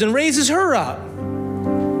Peter goes and raises her up.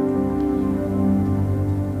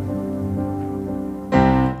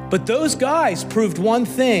 But those guys proved one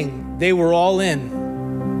thing: they were all in.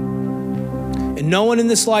 And no one in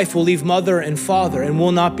this life will leave mother and father and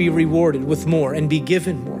will not be rewarded with more and be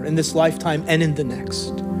given more in this lifetime and in the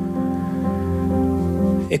next.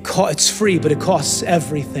 It's free, but it costs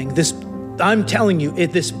everything. I'm telling you,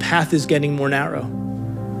 this path is getting more narrow.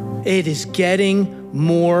 It is getting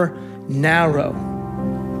more narrow.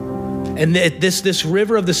 And this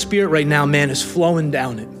river of the Spirit right now, man, is flowing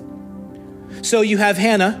down it. So you have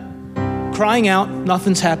Hannah crying out,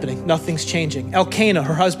 nothing's happening, nothing's changing. Elkanah,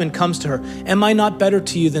 her husband, comes to her. Am I not better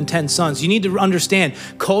to you than 10 sons? You need to understand,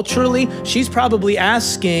 culturally, she's probably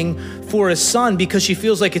asking for a son because she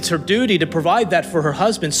feels like it's her duty to provide that for her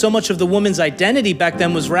husband. So much of the woman's identity back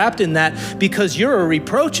then was wrapped in that, because you're a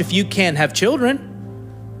reproach if you can't have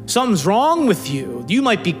children. Something's wrong with you. You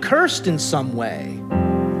might be cursed in some way.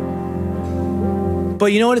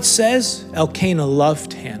 But you know what it says? Elkanah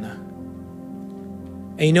loved Hannah.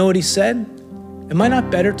 And you know what he said? Am I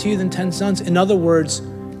not better to you than 10 sons? In other words,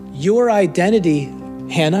 your identity,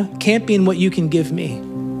 Hannah, can't be in what you can give me.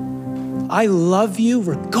 I love you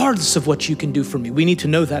regardless of what you can do for me. We need to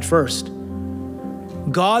know that first.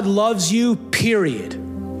 God loves you, period.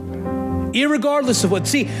 Irregardless of what.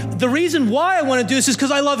 See, the reason why I want to do this is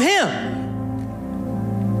because I love him.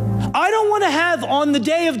 I don't want to have on the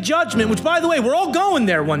day of judgment, which, by the way, we're all going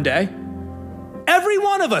there one day. Every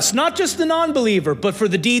one of us, not just the non-believer, but for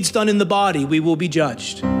the deeds done in the body, we will be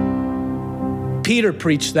judged. Peter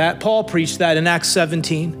preached that. Paul preached that in Acts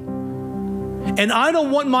 17. And I don't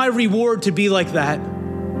want my reward to be like that.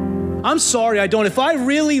 I'm sorry, I don't. If I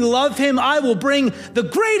really love him, I will bring the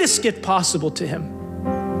greatest gift possible to him.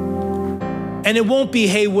 And it won't be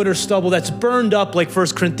hay, wood, or stubble that's burned up like 1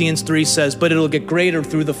 Corinthians 3 says, but it'll get greater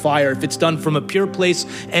through the fire if it's done from a pure place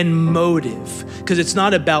and motive. Because it's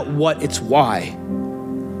not about what, it's why.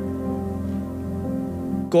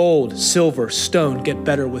 Gold, silver, stone get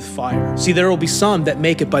better with fire. See, there will be some that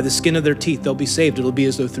make it by the skin of their teeth. They'll be saved. It'll be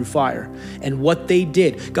as though through fire. And what they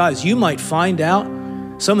did, guys, you might find out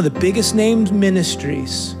Some of the biggest named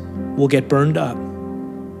ministries will get burned up.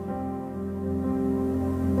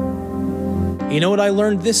 You know what I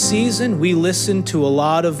learned this season? We listened to a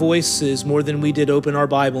lot of voices more than we did open our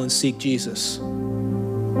Bible and seek Jesus.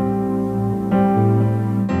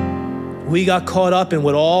 We got caught up in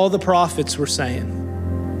what all the prophets were saying.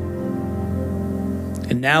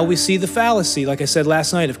 And now we see the fallacy, like I said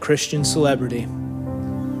last night, of Christian celebrity.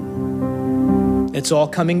 It's all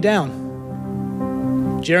coming down.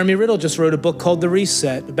 Jeremy Riddle just wrote a book called The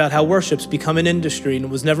Reset about how worship's become an industry and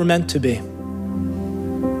it was never meant to be.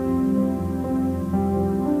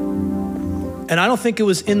 And I don't think it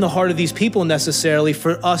was in the heart of these people necessarily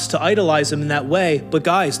for us to idolize them in that way. But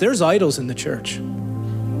guys, there's idols in the church.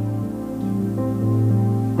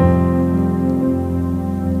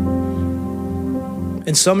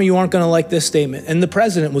 And some of you aren't going to like this statement. And the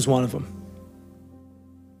president was one of them.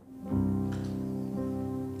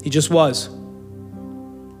 He just was.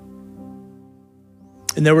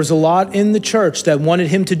 And there was a lot in the church that wanted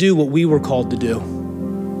him to do what we were called to do.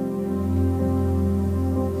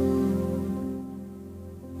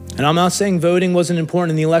 And I'm not saying voting wasn't important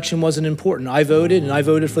and the election wasn't important. I voted, and I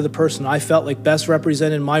voted for the person I felt like best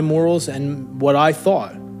represented my morals and what I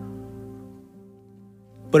thought.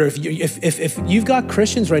 But if you've got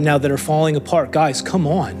Christians right now that are falling apart, guys, come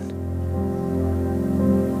on.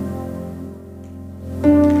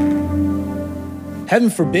 Heaven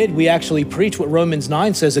forbid we actually preach what Romans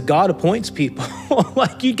 9 says, that God appoints people.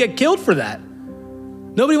 Like, you'd get killed for that.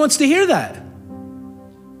 Nobody wants to hear that.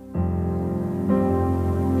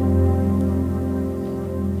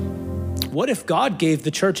 What if God gave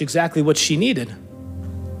the church exactly what she needed?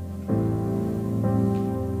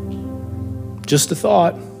 Just a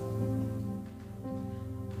thought.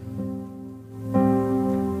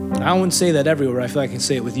 I wouldn't say that everywhere. I feel like I can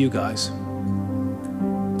say it with you guys.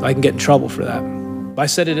 I can get in trouble for that. But I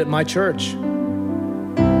said it at my church.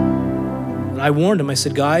 And I warned them. I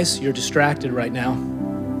said, guys, you're distracted right now.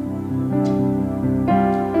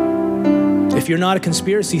 If you're not a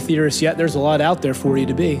conspiracy theorist yet, there's a lot out there for you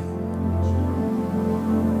to be.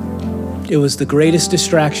 It was the greatest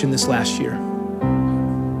distraction this last year.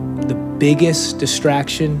 The biggest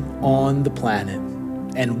distraction on the planet.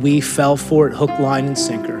 And we fell for it hook, line, and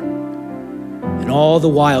sinker. And all the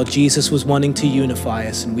while, Jesus was wanting to unify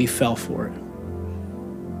us, and we fell for it.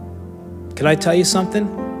 Can I tell you something?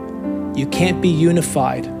 You can't be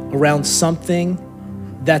unified around something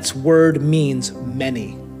that's word means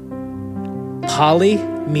many. Poly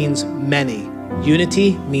means many.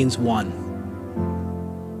 Unity means one.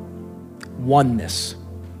 Oneness.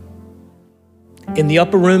 In the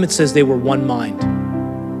upper room, it says they were one mind.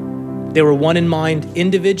 They were one in mind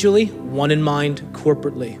individually, one in mind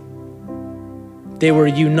corporately. They were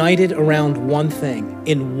united around one thing,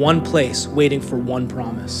 in one place, waiting for one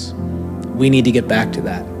promise. We need to get back to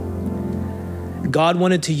that. God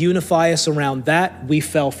wanted to unify us around that. We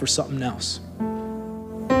fell for something else.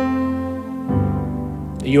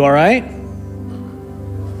 Are you all right?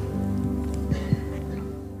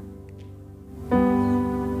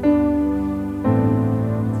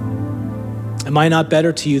 Am I not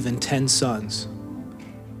better to you than 10 sons?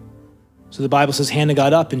 So the Bible says Hannah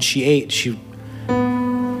got up and she ate. She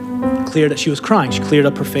was crying. She cleared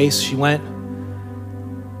up her face. She went.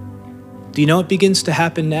 Do you know what begins to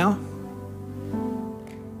happen now?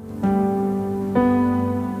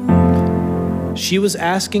 She was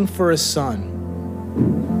asking for a son,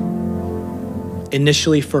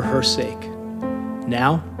 initially for her sake.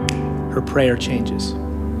 Now, her prayer changes.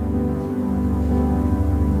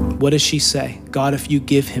 What does she say? God, if you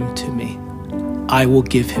give him to me, I will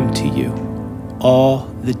give him to you all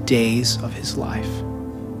the days of his life.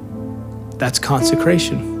 That's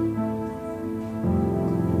consecration.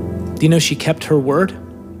 Do you know she kept her word?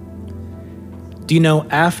 Do you know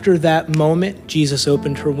after that moment, Jesus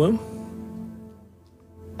opened her womb?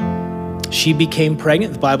 She became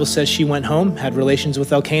pregnant. The Bible says she went home, had relations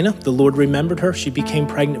with Elkanah. The Lord remembered her. She became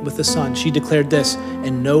pregnant with a son. She declared this,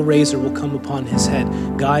 and no razor will come upon his head.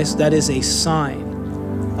 Guys, that is a sign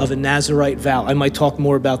of a Nazirite vow. I might talk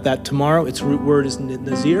more about that tomorrow. Its root word is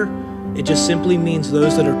Nazir. It just simply means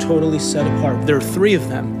those that are totally set apart. There are 3 of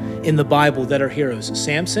them in the Bible that are heroes.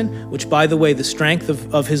 Samson, which by the way, the strength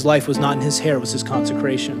of his life was not in his hair, it was his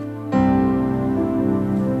consecration.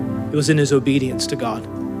 It was in his obedience to God.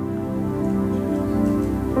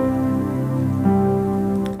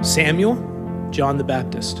 Samuel, John the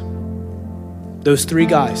Baptist. Those 3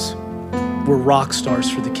 guys were rock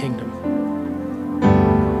stars for the kingdom.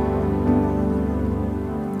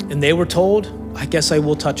 And they were told, I guess I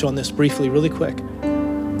will touch on this briefly, really quick.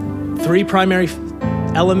 3 primary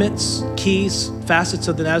elements, keys, facets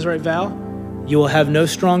of the Nazirite vow, you will have no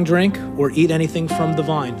strong drink or eat anything from the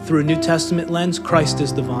vine. Through a New Testament lens, Christ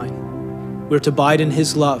is the vine. We're to abide in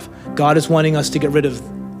his love. God is wanting us to get rid of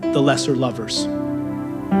the lesser lovers.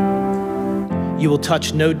 You will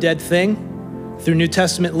touch no dead thing. Through New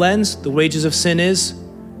Testament lens, the wages of sin is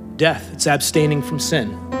death. It's abstaining from sin.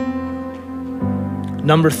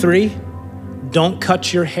 Number 3, don't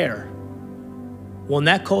cut your hair. Well, in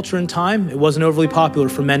that culture and time, it wasn't overly popular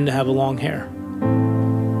for men to have a long hair.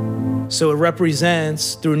 So it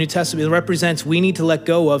represents, through a New Testament, it represents we need to let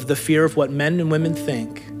go of the fear of what men and women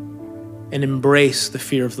think and embrace the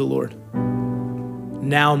fear of the Lord,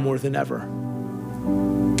 now more than ever.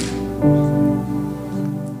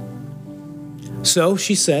 So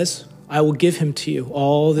she says, I will give him to you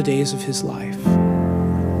all the days of his life.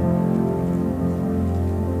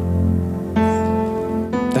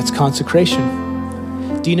 That's consecration.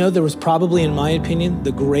 Do you know there was probably, in my opinion,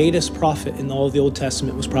 the greatest prophet in all of the Old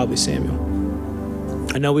Testament was probably Samuel.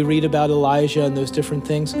 I know we read about Elijah and those different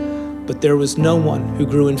things, but there was no one who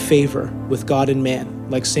grew in favor with God and man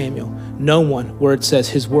like Samuel. No one where it says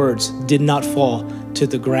his words did not fall to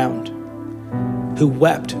the ground. Who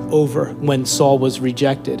wept over when Saul was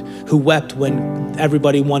rejected, who wept when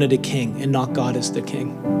everybody wanted a king and not God as the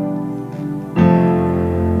king.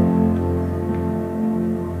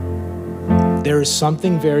 There is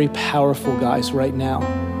something very powerful, guys, right now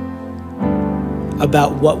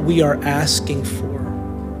about what we are asking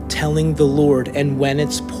for, telling the Lord, and when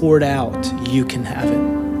it's poured out, you can have it.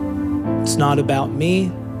 It's not about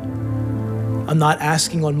me. I'm not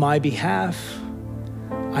asking on my behalf.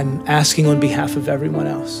 I'm asking on behalf of everyone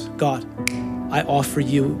else. God, I offer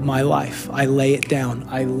you my life. I lay it down.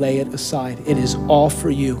 I lay it aside. It is all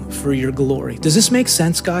for you, for your glory. Does this make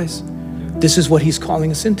sense, guys? This is what he's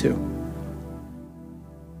calling us into.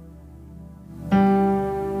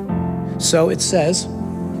 So it says,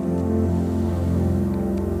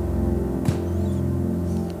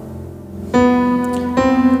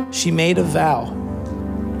 she made a vow.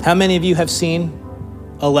 How many of you have seen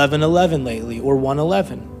 11:11 lately, or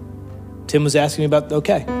 1:11? Tim was asking me about,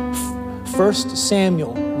 okay. 1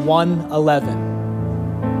 Samuel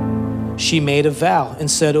 1:11. She made a vow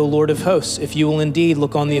and said, O Lord of hosts, if you will indeed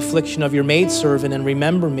look on the affliction of your maidservant and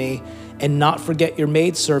remember me, and not forget your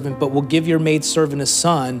maidservant, but will give your maidservant a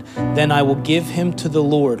son, then I will give him to the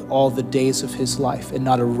Lord all the days of his life, and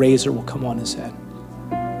not a razor will come on his head.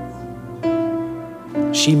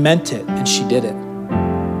 She meant it, and she did it.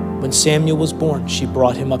 When Samuel was born, she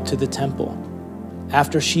brought him up to the temple.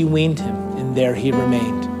 After she weaned him, and there he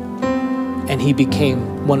remained. And he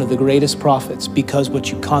became one of the greatest prophets, because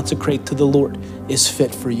what you consecrate to the Lord is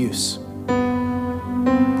fit for use.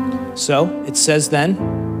 So it says then,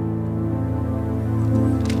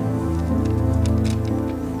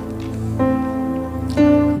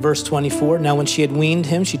 verse 24, now when she had weaned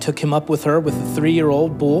him, she took him up with her with a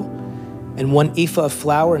 3-year-old bull and 1 ephah of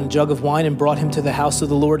flour and a jug of wine, and brought him to the house of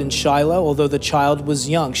the Lord in Shiloh, although the child was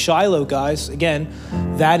young. Shiloh, guys, again,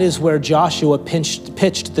 that is where Joshua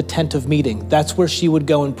pitched the tent of meeting. That's where she would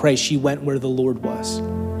go and pray. She went where the Lord was.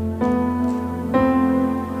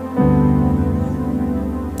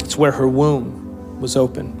 It's where her womb was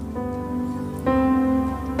open.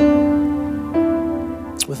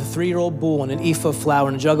 With a 3-year-old bull and an ephah of flour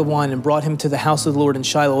and a jug of wine, and brought him to the house of the Lord in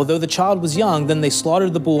Shiloh. Although the child was young, then they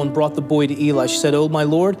slaughtered the bull and brought the boy to Eli. She said, O my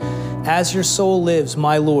Lord, as your soul lives,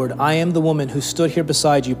 my Lord, I am the woman who stood here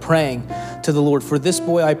beside you praying to the Lord. For this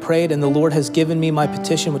boy I prayed, and the Lord has given me my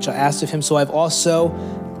petition, which I asked of him. So I've also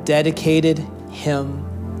dedicated him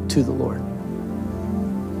to the Lord.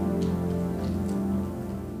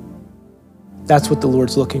 That's what the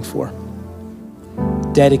Lord's looking for.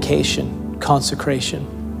 Dedication,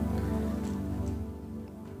 consecration.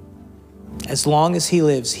 As long as he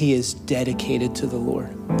lives, he is dedicated to the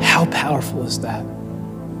Lord. How powerful is that?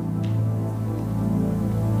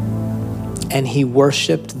 And he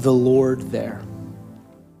worshiped the Lord there.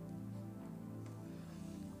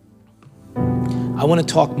 I want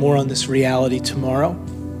to talk more on this reality tomorrow.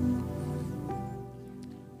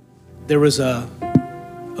 There was a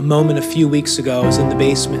moment a few weeks ago. I was in the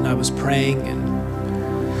basement and I was praying, and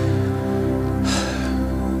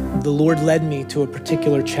the Lord led me to a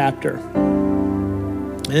particular chapter.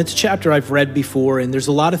 And it's a chapter I've read before, and there's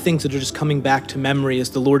a lot of things that are just coming back to memory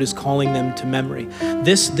as the Lord is calling them to memory.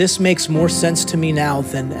 This makes more sense to me now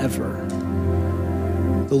than ever.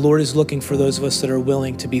 The Lord is looking for those of us that are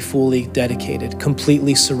willing to be fully dedicated,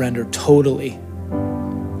 completely surrendered, totally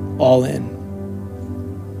all in.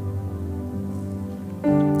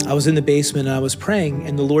 I was in the basement and I was praying,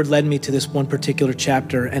 and the Lord led me to this one particular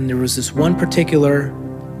chapter, and there was this one particular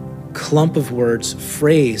clump of words,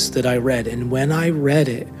 phrase that I read. And when I read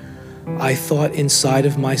it, I thought inside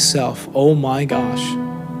of myself, oh my gosh,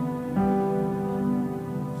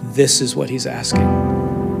 this is what he's asking.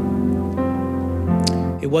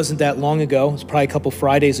 It wasn't that long ago. It was probably a couple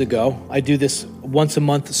Fridays ago. I do this once a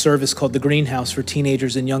month service called The Greenhouse for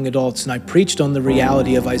teenagers and young adults, and I preached on the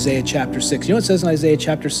reality of Isaiah chapter 6. You know what it says in Isaiah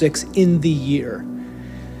chapter 6? In the year.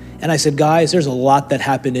 And I said, guys, there's a lot that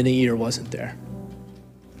happened in a year, wasn't there?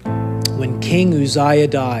 When King Uzziah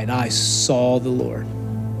died, I saw the Lord.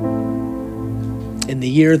 In the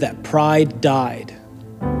year that pride died,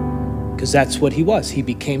 because that's what he was. He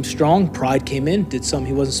became strong, pride came in, did something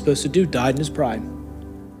he wasn't supposed to do, died in his pride.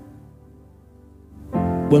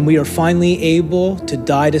 When we are finally able to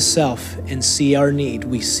die to self and see our need,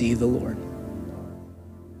 we see the Lord.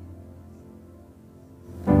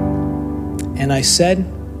 And I said,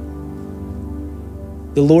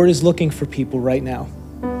 the Lord is looking for people right now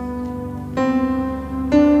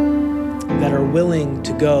that are willing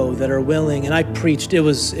to go, that are willing. And I preached. It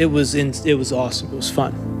was awesome. It was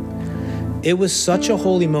fun. It was such a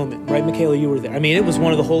holy moment, right, Michaela? You were there. I mean, it was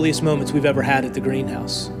one of the holiest moments we've ever had at the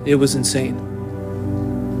Greenhouse. It was insane.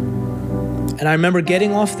 And I remember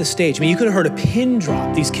getting off the stage. I mean, you could have heard a pin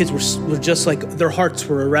drop. These kids were just like, their hearts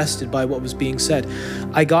were arrested by what was being said.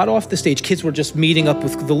 I got off the stage. Kids were just meeting up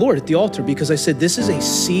with the Lord at the altar because I said, this is a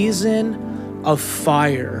season of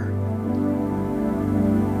fire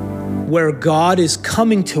where God is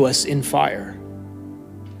coming to us in fire.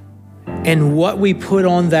 And what we put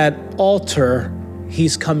on that altar,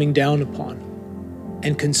 he's coming down upon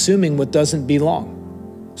and consuming what doesn't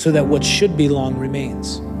belong so that what should belong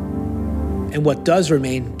remains. And what does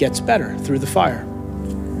remain gets better through the fire.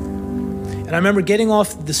 And I remember getting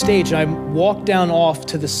off the stage, and I walked down off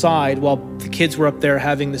to the side while the kids were up there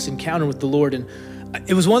having this encounter with the Lord. And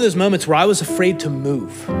it was one of those moments where I was afraid to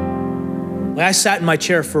move. Like I sat in my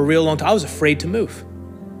chair for a real long time. I was afraid to move.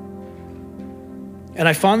 And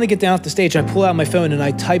I finally get down off the stage, and I pull out my phone and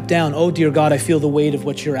I type down, oh dear God, I feel the weight of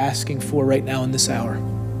what you're asking for right now in this hour.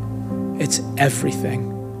 It's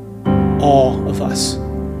everything, all of us.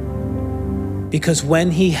 Because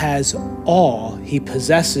when he has all, he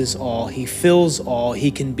possesses all, he fills all, he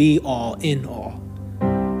can be all in all.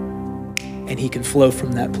 And he can flow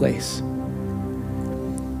from that place.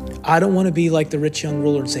 I don't want to be like the rich young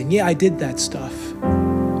ruler and saying, yeah, I did that stuff.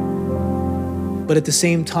 But at the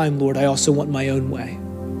same time, Lord, I also want my own way.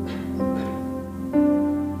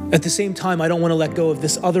 At the same time, I don't want to let go of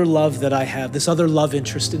this other love that I have, this other love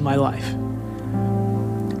interest in my life.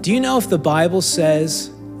 Do you know if the Bible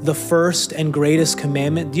says the first and greatest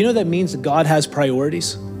commandment, do you know that means that God has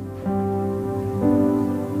priorities?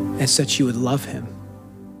 It's that you would love him.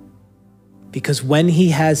 Because when he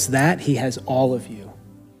has that, he has all of you.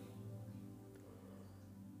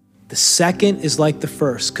 The second is like the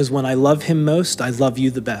first, because when I love him most, I love you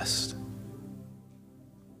the best.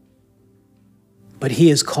 But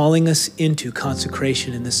he is calling us into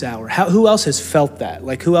consecration in this hour. Who else has felt that?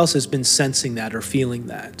 Like, who else has been sensing that or feeling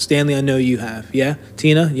that? Stanley, I know you have. Yeah?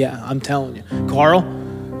 Tina? Yeah, I'm telling you. Carl?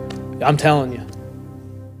 I'm telling you.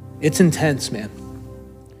 It's intense, man.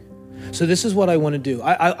 So this is what I want to do.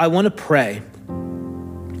 I want to pray.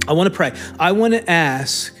 I want to pray. I want to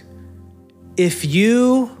ask if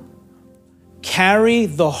you carry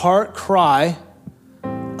the heart cry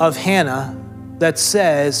of Hannah that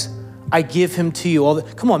says, I give him to you.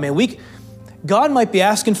 Come on, man. God might be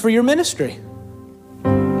asking for your ministry.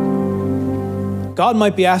 God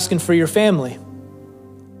might be asking for your family.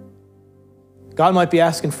 God might be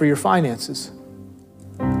asking for your finances.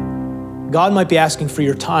 God might be asking for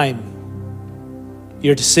your time,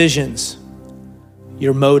 your decisions,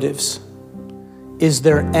 your motives. Is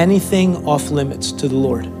there anything off limits to the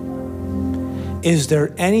Lord? Is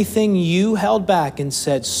there anything you held back and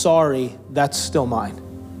said, sorry, that's still mine?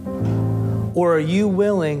 Or are you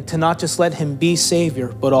willing to not just let him be Savior,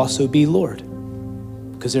 but also be Lord?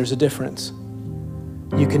 Because there's a difference.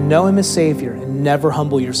 You can know him as Savior and never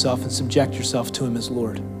humble yourself and subject yourself to him as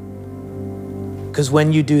Lord. Because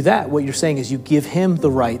when you do that, what you're saying is you give him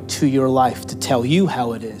the right to your life to tell you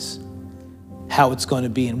how it is, how it's going to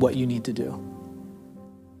be, and what you need to do.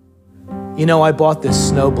 You know, I bought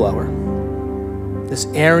this snowblower, this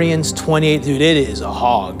Ariens 28, dude, it is a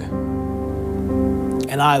hog.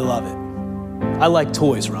 And I love it. I like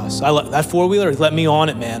toys, Russ. I like that four-wheeler. Let me on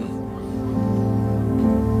it, man.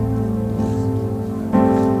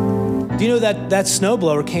 Do you know that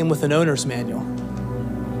snowblower came with an owner's manual?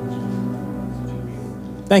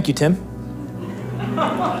 Thank you, Tim.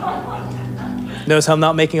 Notice how I'm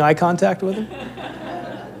not making eye contact with him?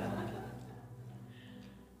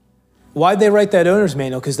 Why'd they write that owner's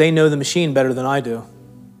manual? Because they know the machine better than I do.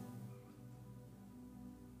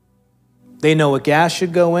 They know what gas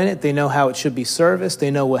should go in it. They know how it should be serviced.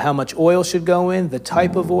 They know how much oil should go in, the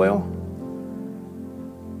type of oil.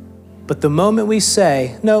 But the moment we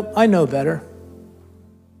say, nope, I know better,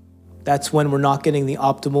 that's when we're not getting the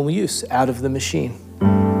optimal use out of the machine.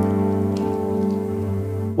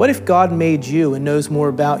 What if God made you and knows more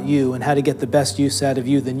about you and how to get the best use out of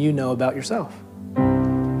you than you know about yourself?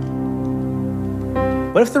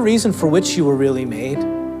 What if the reason for which you were really made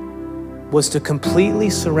was to completely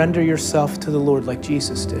surrender yourself to the Lord like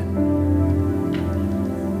Jesus did?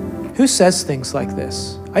 Who says things like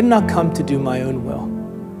this? I did not come to do my own will,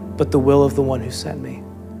 but the will of the one who sent me.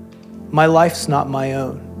 My life's not my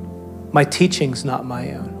own. My teaching's not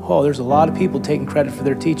my own. Oh, there's a lot of people taking credit for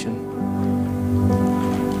their teaching.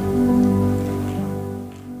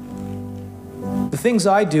 The things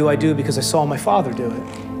I do because I saw my Father do it.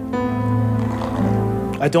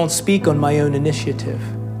 I don't speak on my own initiative.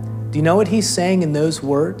 Do you know what he's saying in those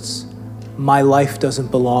words? My life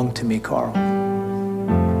doesn't belong to me, Carl.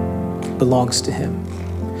 It belongs to him.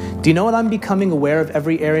 Do you know what I'm becoming aware of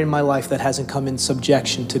every area in my life that hasn't come in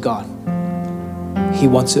subjection to God? He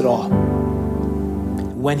wants it all.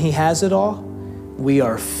 When he has it all, we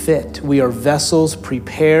are fit. We are vessels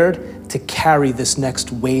prepared to carry this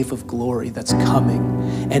next wave of glory that's coming.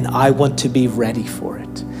 And I want to be ready for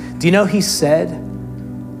it. Do you know he said,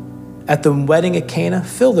 at the wedding at Cana,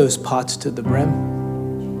 fill those pots to the brim.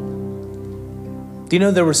 Do you know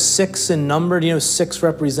there were 6 in number? Do you know 6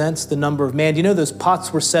 represents the number of man? Do you know those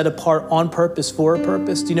pots were set apart on purpose for a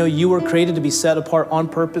purpose? Do you know you were created to be set apart on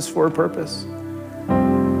purpose for a purpose?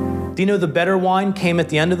 Do you know the better wine came at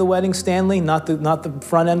the end of the wedding, Stanley, not the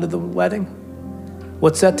front end of the wedding?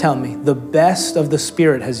 What's that tell me? The best of the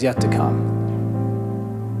Spirit has yet to come.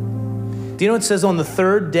 Do you know it says on the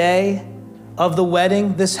 3rd day of the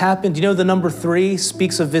wedding, this happened? Do you know the number 3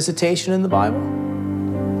 speaks of visitation in the Bible?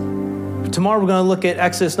 Tomorrow we're going to look at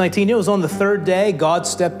Exodus 19. You know it was on the 3rd day God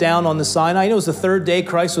stepped down on the Sinai. You know it was the 3rd day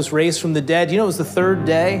Christ was raised from the dead. You know it was the 3rd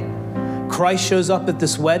day Christ shows up at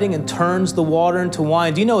this wedding and turns the water into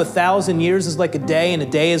wine. Do you know 1,000 years is like a day and a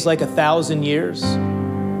day is like 1,000 years?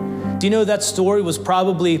 Do you know that story was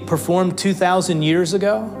probably performed 2,000 years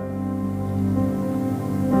ago?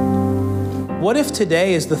 What if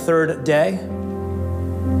today is the 3rd day?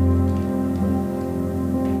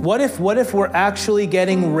 What if we're actually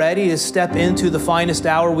getting ready to step into the finest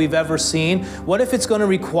hour we've ever seen? What if it's going to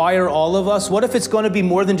require all of us? What if it's going to be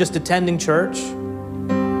more than just attending church?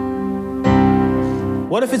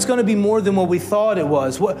 What if it's going to be more than what we thought it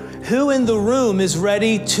was? Who in the room is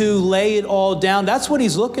ready to lay it all down? That's what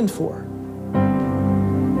he's looking for.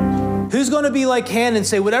 Who's going to be like Hannah and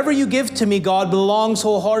say, whatever you give to me, God, belongs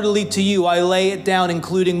wholeheartedly to you. I lay it down,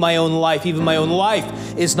 including my own life. Even my own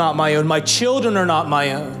life is not my own. My children are not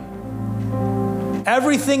my own.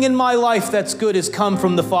 Everything in my life that's good has come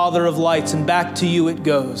from the Father of lights, and back to you it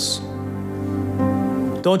goes.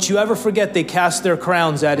 Don't you ever forget they cast their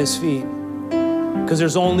crowns at his feet, because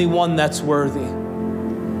there's only one that's worthy.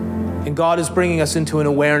 And God is bringing us into an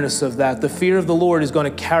awareness of that. The fear of the Lord is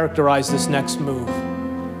going to characterize this next move.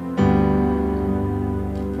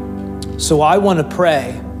 So I want to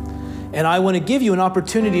pray, and I want to give you an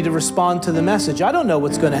opportunity to respond to the message. I don't know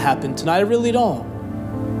what's going to happen tonight. I really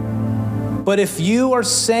don't. But if you are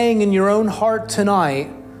saying in your own heart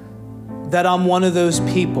tonight that I'm one of those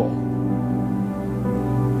people,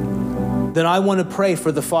 then I want to pray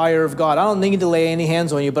for the fire of God. I don't need to lay any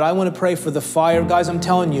hands on you, but I want to pray for the fire. Guys, I'm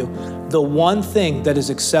telling you, the one thing that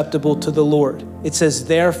is acceptable to the Lord, it says,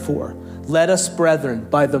 therefore, let us, brethren,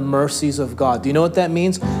 by the mercies of God. Do you know what that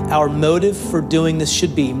means? Our motive for doing this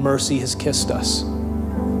should be mercy has kissed us.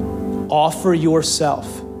 Offer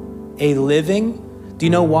yourself a living. Do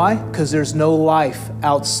you know why? Because there's no life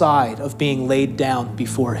outside of being laid down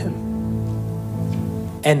before him.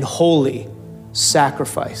 And holy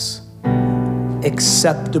sacrifice,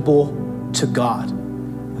 acceptable to God.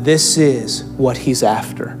 This is what he's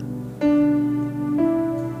after.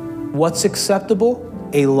 What's acceptable?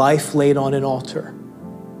 A life laid on an altar.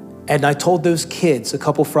 And I told those kids a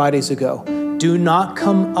couple Fridays ago, do not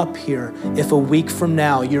come up here if a week from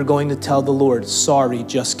now you're going to tell the Lord, sorry,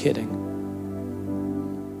 just kidding.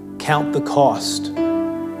 Count the cost.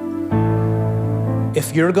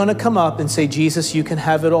 If you're going to come up and say, Jesus, you can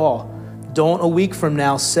have it all, don't a week from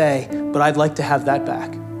now say, but I'd like to have that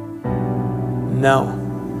back. No.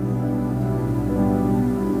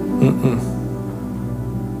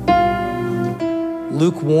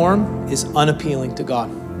 Lukewarm is unappealing to God.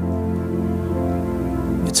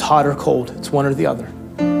 It's hot or cold. It's one or the other.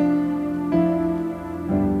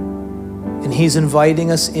 he's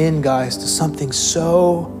inviting us in, guys, to something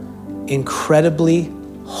so incredibly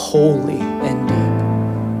holy and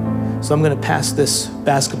deep. So I'm going to pass this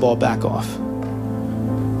basketball back off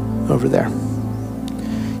over there.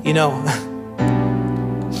 You know,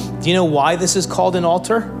 do you know why this is called an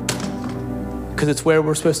altar? Because it's where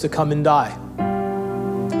we're supposed to come and die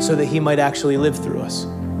so that he might actually live through us.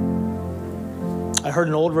 I heard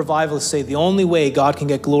an old revivalist say the only way God can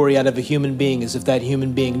get glory out of a human being is if that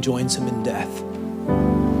human being joins him in death.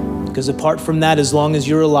 Because apart from that, as long as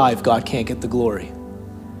you're alive, God can't get the glory.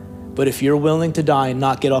 But if you're willing to die and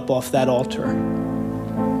not get up off that altar,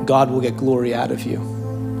 God will get glory out of you.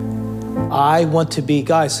 I want to be,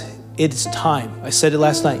 guys, it's time. I said it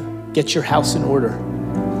last night. Get your house in order.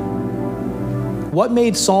 What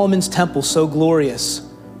made Solomon's temple so glorious?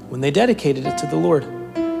 When they dedicated it to the Lord.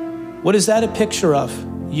 What is that a picture of?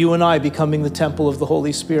 You and I becoming the temple of the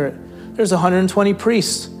Holy Spirit. There's 120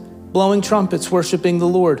 priests blowing trumpets, worshiping the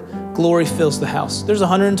Lord. Glory fills the house. There's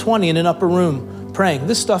 120 in an upper room praying.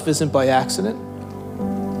 This stuff isn't by accident.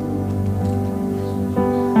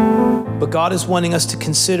 But God is wanting us to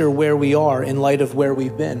consider where we are in light of where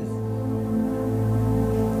we've been.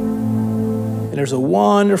 And there's a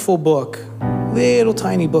wonderful book, little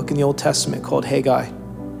tiny book in the Old Testament called Haggai.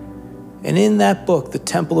 And in that book, the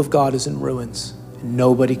temple of God is in ruins, and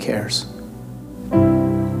nobody cares.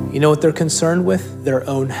 You know what they're concerned with? Their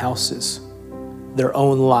own houses, their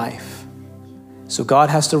own life. So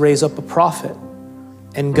God has to raise up a prophet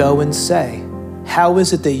and go and say, how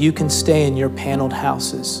is it that you can stay in your paneled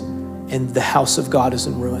houses and the house of God is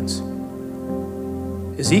in ruins?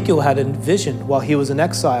 Ezekiel had a vision while he was in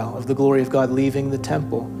exile of the glory of God leaving the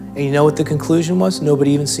temple. And you know what the conclusion was?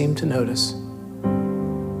 Nobody even seemed to notice.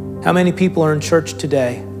 How many people are in church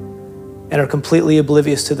today and are completely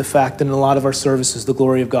oblivious to the fact that in a lot of our services, the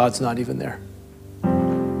glory of God's not even there?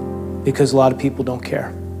 Because a lot of people don't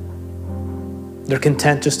care. They're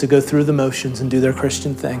content just to go through the motions and do their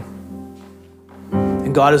Christian thing.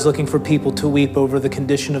 And God is looking for people to weep over the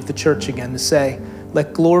condition of the church again, to say,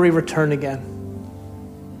 let glory return again.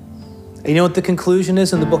 And you know what the conclusion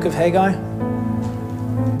is in the book of Haggai?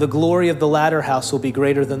 The glory of the latter house will be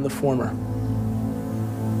greater than the former.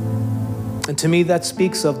 And to me, that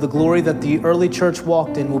speaks of the glory that the early church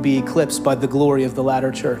walked in will be eclipsed by the glory of the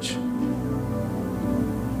latter church.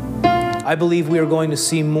 I believe we are going to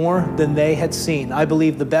see more than they had seen. I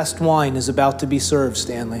believe the best wine is about to be served,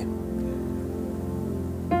 Stanley.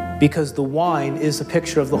 Because the wine is a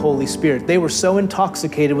picture of the Holy Spirit. They were so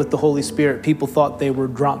intoxicated with the Holy Spirit, people thought they were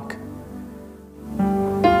drunk.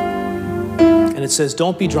 And it says,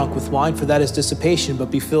 don't be drunk with wine, for that is dissipation, but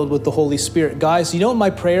be filled with the Holy Spirit. Guys, you know what my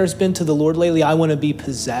prayer has been to the Lord lately? I want to be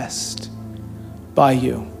possessed by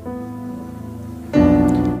you.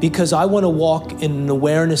 Because I want to walk in an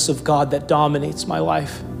awareness of God that dominates my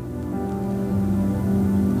life.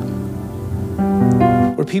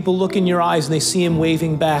 Where people look in your eyes and they see him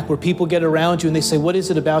waving back. Where people get around you and they say, what is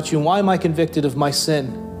it about you? And why am I convicted of my sin?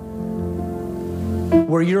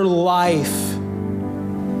 Where your life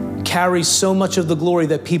carries so much of the glory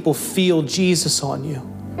that people feel Jesus on you.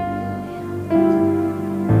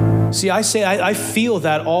 See, I feel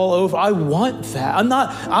that all over. I want that.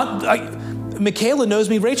 Michaela knows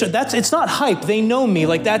me, Rachel. It's not hype. They know me.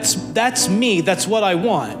 Like that's me. That's what I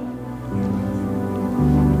want.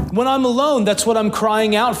 When I'm alone, that's what I'm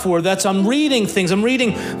crying out for. I'm reading things. I'm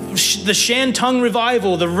reading the Shantung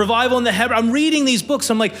revival, the revival in the Hebrew. I'm reading these books.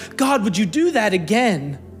 I'm like, God, would you do that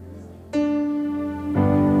again?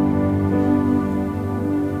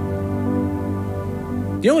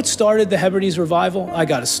 You know what started the Hebrides revival? I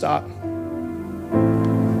got to stop.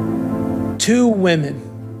 2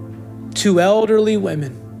 elderly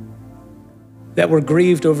women that were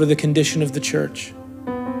grieved over the condition of the church,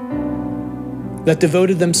 that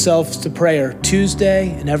devoted themselves to prayer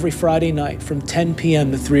Tuesday and every Friday night from 10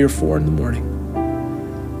 p.m. to 3 or 4 in the morning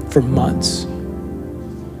for months.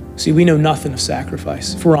 See, we know nothing of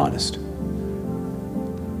sacrifice, if we're honest.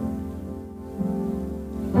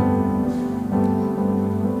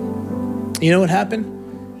 You know what happened?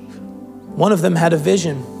 One of them had a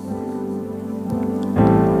vision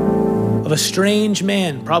of a strange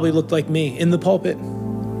man, probably looked like me, in the pulpit.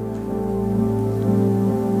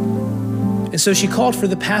 And so she called for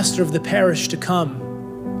the pastor of the parish to come.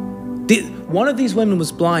 One of these women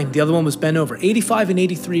was blind. The other one was bent over, 85 and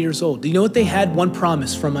 83 years old. Do you know what they had? One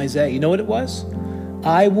promise from Isaiah. You know what it was?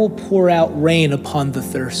 I will pour out rain upon the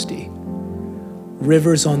thirsty,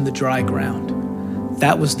 rivers on the dry ground.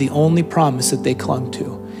 That was the only promise that they clung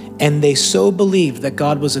to. And they so believed that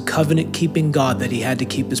God was a covenant-keeping God that he had to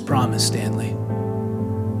keep his promise, Stanley.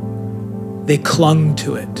 They clung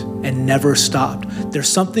to it. and never stopped. There's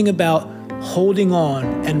something about holding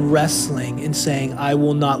on and wrestling and saying, I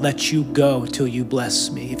will not let you go till you bless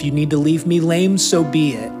me. If you need to leave me lame, so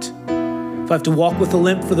be it. If I have to walk with a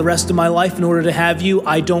limp for the rest of my life in order to have you,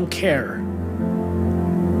 I don't care.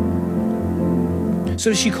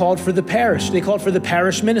 So she called for the parish. They called for the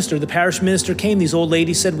parish minister. The parish minister came. These old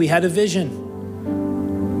ladies said, we had a vision.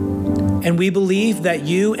 And we believe that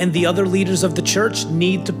you and the other leaders of the church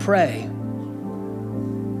need to pray.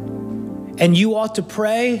 And you ought to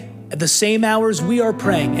pray at the same hours we are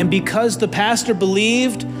praying. And because the pastor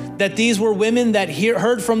believed that these were women that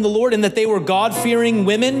heard from the Lord and that they were God-fearing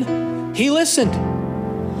women, he listened.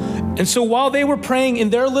 And so while they were praying in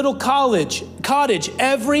their little cottage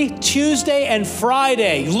every Tuesday and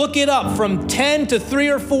Friday, look it up, from 10 to 3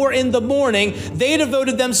 or 4 in the morning, they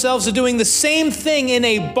devoted themselves to doing the same thing in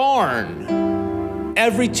a barn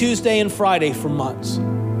every Tuesday and Friday for months.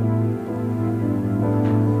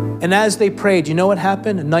 And as they prayed, you know what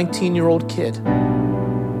happened? A 19-year-old kid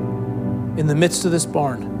in the midst of this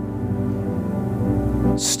barn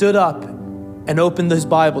stood up and opened his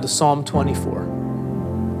Bible to Psalm 24.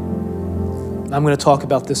 I'm going to talk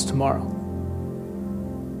about this tomorrow.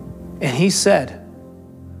 And he said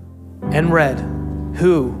and read,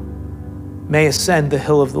 who may ascend the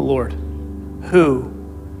hill of the Lord? Who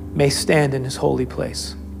may stand in his holy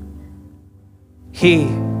place? He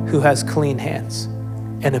who has clean hands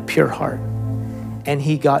and a pure heart. And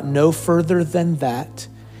he got no further than that.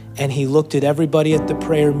 And he looked at everybody at the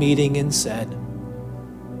prayer meeting and said,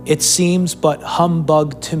 it seems but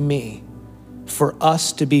humbug to me for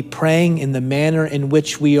us to be praying in the manner in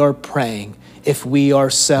which we are praying if we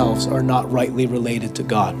ourselves are not rightly related to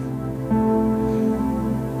God.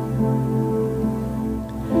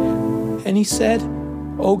 And he said,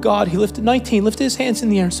 oh God, he lifted his hands in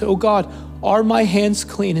the air and said, oh God, are my hands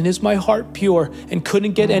clean and is my heart pure? And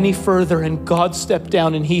couldn't get any further. And God stepped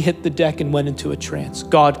down and he hit the deck and went into a trance.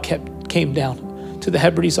 God came down to the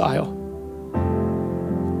Hebrides Isle.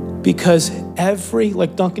 Because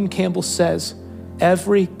like Duncan Campbell says,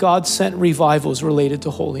 every God-sent revival is related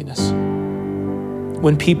to holiness.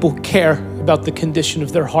 When people care about the condition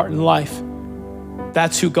of their heart and life,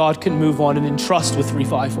 that's who God can move on and entrust with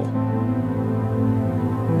revival.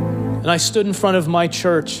 And I stood in front of my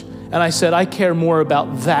church and I said, I care more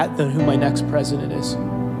about that than who my next president is.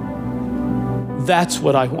 That's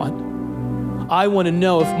what I want. I want to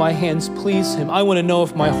know if my hands please him. I want to know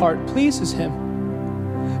if my heart pleases him.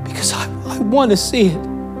 Because I want to see it.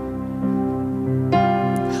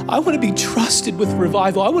 I want to be trusted with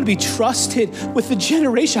revival. I want to be trusted with the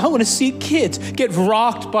generation. I want to see kids get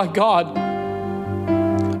rocked by God.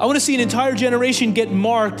 I want to see an entire generation get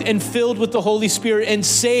marked and filled with the Holy Spirit and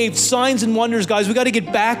saved. Signs and wonders, guys. We got to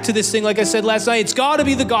get back to this thing. Like I said last night, it's got to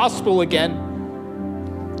be the gospel again.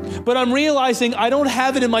 But I'm realizing I don't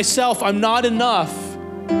have it in myself. I'm not enough.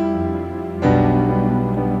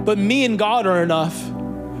 But me and God are enough.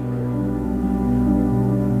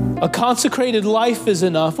 A consecrated life is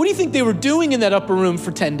enough. What do you think they were doing in that upper room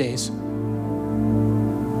for 10 days?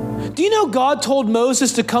 Do you know God told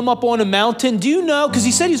Moses to come up on a mountain? Do you know, because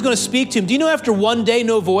he said he's going to speak to him. Do you know after 1 day,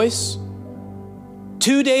 no voice?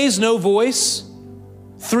 2 days, no voice?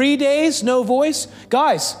 3 days, no voice?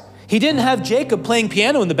 Guys, he didn't have Jacob playing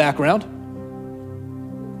piano in the background.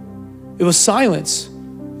 It was silence.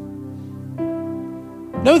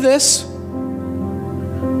 Know this.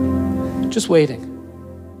 Just waiting.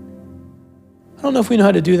 I don't know if we know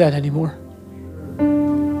how to do that anymore.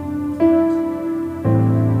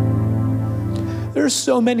 There are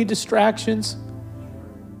so many distractions.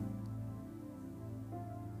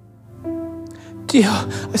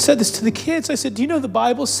 I said this to the kids. I said, do you know the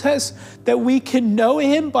Bible says that we can know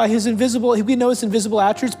him by we know his invisible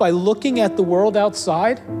attributes by looking at the world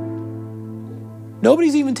outside?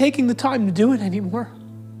 Nobody's even taking the time to do it anymore.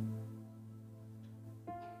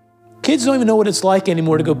 Kids don't even know what it's like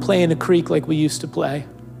anymore to go play in a creek like we used to play.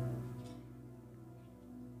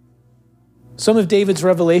 Some of David's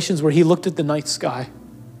revelations where he looked at the night sky.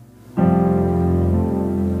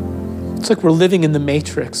 It's like we're living in the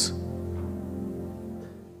Matrix.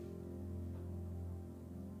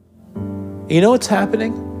 You know what's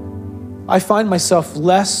happening? I find myself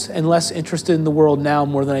less and less interested in the world now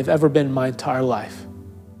more than I've ever been in my entire life.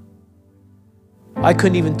 I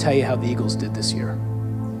couldn't even tell you how the Eagles did this year.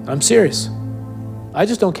 I'm serious. I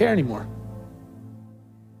just don't care anymore.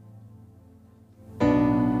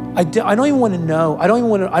 I don't even want to know. I don't even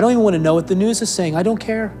want to know what the news is saying. I don't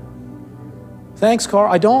care. Thanks,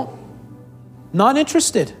 Carl. I don't. Not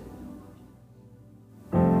interested.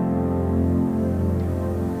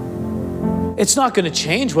 It's not going to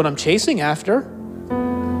change what I'm chasing after.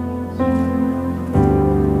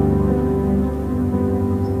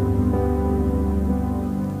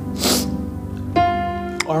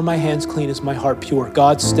 are my hands clean? Is my heart pure?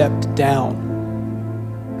 God stepped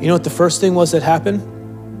down. You know what the first thing was that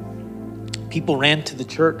happened? People ran to the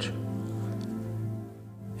church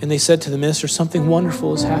and they said to the minister, something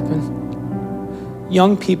wonderful has happened.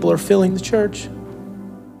 Young people are filling the church.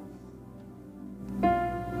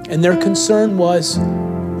 And their concern was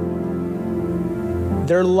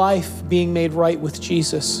their life being made right with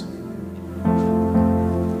Jesus.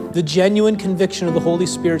 The genuine conviction of the Holy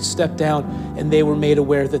Spirit stepped down and they were made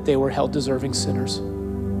aware that they were hell-deserving sinners.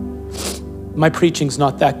 My preaching's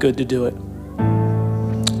not that good to do it.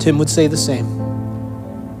 Tim would say the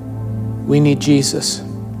same. We need Jesus.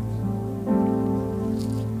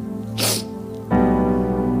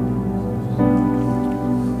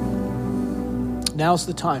 Now's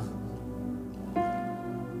the time.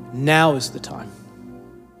 Now is the time.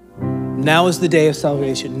 Now is the day of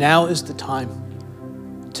salvation. Now is the time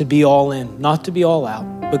to be all in, not to be all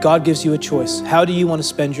out. But God gives you a choice. How do you want to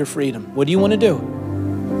spend your freedom? What do you want to do?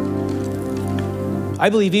 I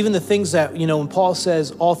believe even the things that, when Paul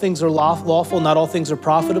says all things are lawful, not all things are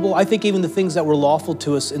profitable, I think even the things that were lawful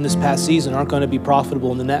to us in this past season aren't going to be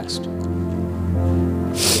profitable in the next.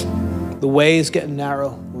 The way is getting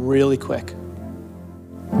narrow really quick.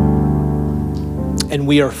 And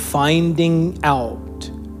we are finding out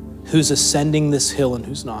who's ascending this hill and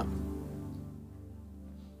who's not.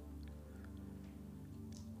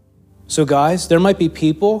 So guys, there might be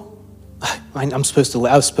people, I was supposed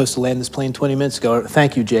to land this plane 20 minutes ago.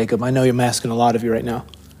 Thank you, Jacob. I know you're masking a lot of you right now.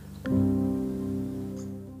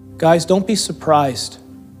 Guys, don't be surprised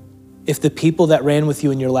if the people that ran with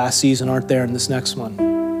you in your last season aren't there in this next one.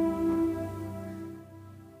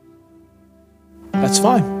 That's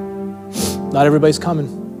fine. Not everybody's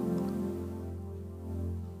coming.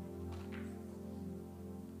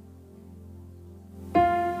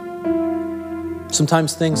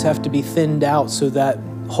 Sometimes things have to be thinned out so that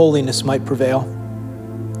holiness might prevail.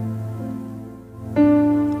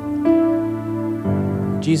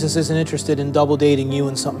 Jesus isn't interested in double dating you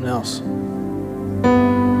and something else.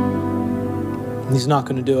 And he's not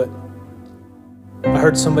going to do it. I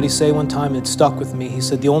heard somebody say one time, and it stuck with me. He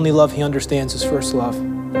said, the only love he understands is first love.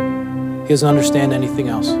 He doesn't understand anything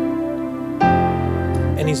else.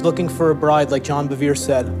 And he's looking for a bride, like John Bevere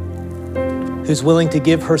said, who's willing to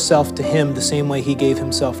give herself to him the same way he gave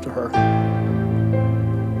himself to her.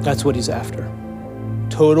 That's what he's after.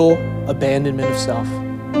 Total abandonment of self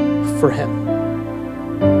for him.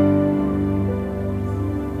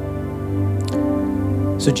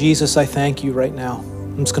 So Jesus, I thank you right now.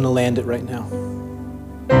 I'm just going to land it right now.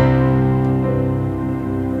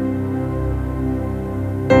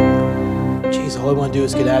 Jeez, all I want to do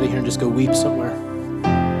is get out of here and just go weep somewhere.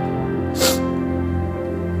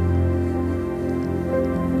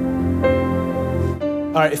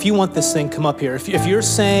 All right, if you want this thing, come up here. If you're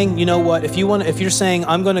saying, you know what, if you're saying,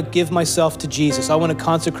 I'm going to give myself to Jesus, I want to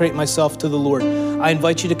consecrate myself to the Lord, I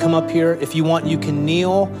invite you to come up here. If you want, you can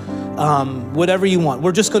kneel, whatever you want.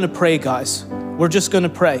 We're just going to pray, guys. We're just going to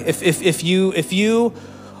pray. If you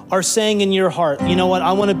are saying in your heart, you know what,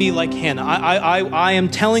 I want to be like Hannah. I am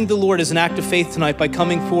telling the Lord as an act of faith tonight by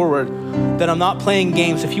coming forward that I'm not playing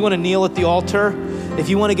games. If you want to kneel at the altar, if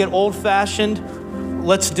you want to get old-fashioned,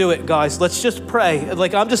 let's do it, guys. Let's just pray.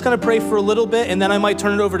 Like, I'm just going to pray for a little bit, and then I might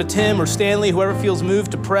turn it over to Tim or Stanley, whoever feels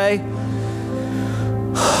moved to pray.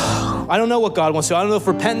 I don't know what God wants to do. I don't know if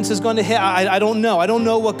repentance is going to hit. I don't know. I don't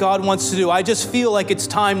know what God wants to do. I just feel like it's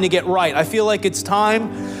time to get right. I feel like it's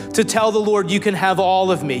time to tell the Lord, you can have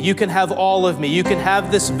all of me. You can have all of me. You can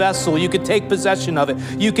have this vessel. You can take possession of it.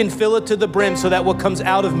 You can fill it to the brim so that what comes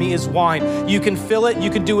out of me is wine. You can fill it. You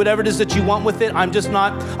can do whatever it is that you want with it. I'm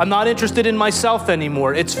not interested in myself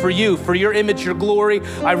anymore. It's for you, for your image, your glory.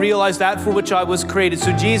 I realize that for which I was created.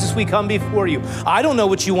 So Jesus, we come before you. I don't know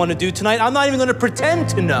what you want to do tonight. I'm not even going to pretend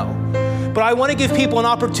to know. But I want to give people an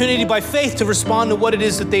opportunity by faith to respond to what it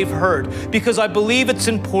is that they've heard, because I believe it's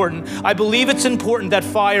important. I believe it's important that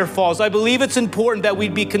fire falls. I believe it's important that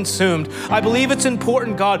we'd be consumed. I believe it's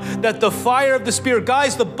important, God, that the fire of the Spirit,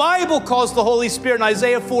 guys, the Bible calls the Holy Spirit in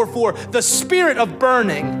Isaiah 4:4, the Spirit of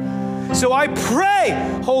burning. So I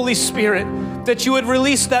pray, Holy Spirit, that you would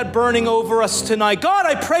release that burning over us tonight. God,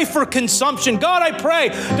 I pray for consumption. God, I pray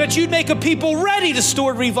that you'd make a people ready to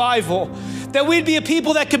steward revival, that we'd be a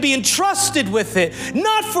people that could be entrusted with it,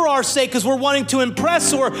 not for our sake because we're wanting to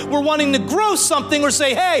impress or we're wanting to grow something or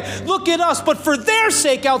say, hey, look at us, but for their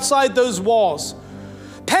sake outside those walls.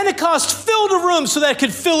 Pentecost filled a room so that it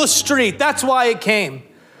could fill a street. That's why it came.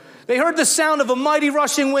 They heard the sound of a mighty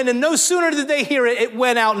rushing wind, and no sooner did they hear it, it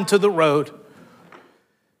went out into the road.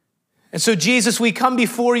 And so, Jesus, we come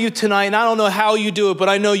before you tonight, and I don't know how you do it, but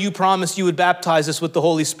I know you promised you would baptize us with the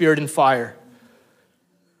Holy Spirit and fire.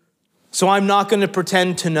 So I'm not going to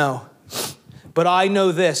pretend to know, but I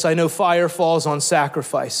know this. I know fire falls on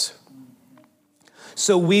sacrifice.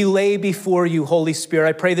 So we lay before you, Holy Spirit.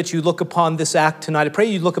 I pray that you look upon this act tonight. I pray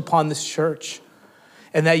you look upon this church,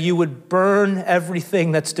 and that you would burn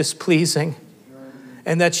everything that's displeasing,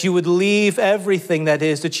 and that you would leave everything that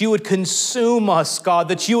is, that you would consume us, God,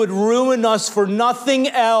 that you would ruin us for nothing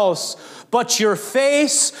else but your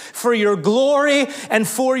face, for your glory, and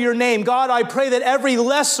for your name. God, I pray that every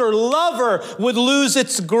lesser lover would lose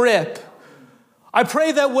its grip. I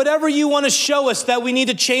pray that whatever you want to show us that we need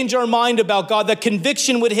to change our mind about, God, that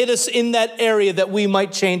conviction would hit us in that area that we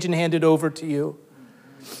might change and hand it over to you.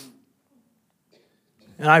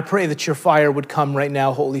 And I pray that your fire would come right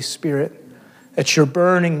now, Holy Spirit, that your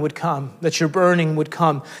burning would come, that your burning would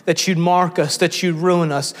come, that you'd mark us, that you'd ruin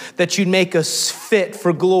us, that you'd make us fit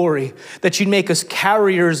for glory, that you'd make us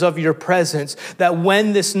carriers of your presence, that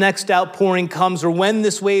when this next outpouring comes or when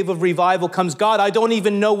this wave of revival comes, God, I don't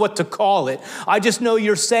even know what to call it. I just know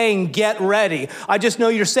you're saying, get ready. I just know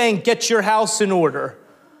you're saying, get your house in order.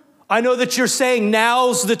 I know that you're saying,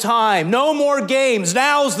 now's the time. No more games.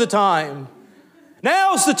 Now's the time.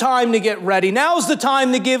 Now's the time to get ready. Now's the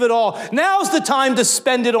time to give it all. Now's the time to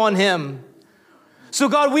spend it on him. So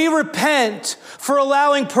God, we repent for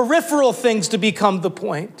allowing peripheral things to become the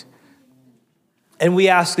point. And we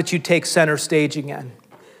ask that you take center stage again,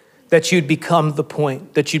 that you'd become the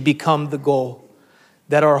point, that you'd become the goal,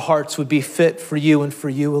 that our hearts would be fit for you and for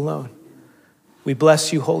you alone. We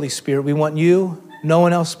bless you, Holy Spirit. We want you, no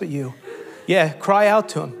one else but you. Yeah, cry out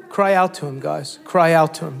to him. Cry out to him, guys. Cry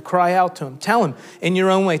out to him. Cry out to him. Tell him in your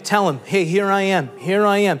own way. Tell him, hey, here I am. Here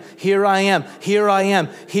I am. Here I am. Here I am.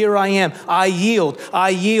 Here I am. I yield. I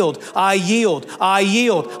yield. I yield. I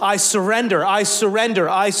yield. I surrender. I surrender.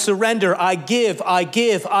 I surrender. I give. I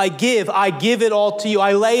give. I give. I give it all to you.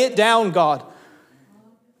 I lay it down, God.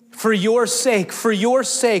 For your sake. For your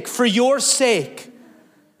sake. For your sake.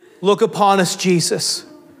 Look upon us, Jesus.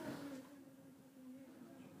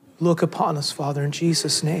 Look upon us, Father, in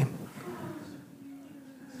Jesus' name.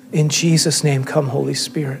 In Jesus' name, come, Holy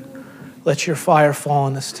Spirit. Let your fire fall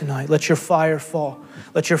on us tonight. Let your fire fall.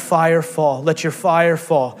 Let your fire fall. Let your fire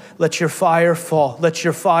fall. Let your fire fall. Let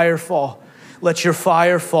your fire fall. Let your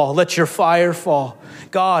fire fall. Let your fire fall.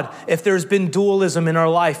 God, if there's been dualism in our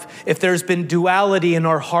life, if there's been duality in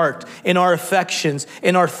our heart, in our affections,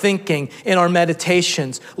 in our thinking, in our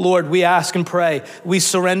meditations, Lord, we ask and pray. We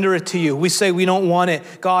surrender it to you. We say we don't want it.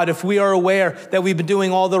 God, if we are aware that we've been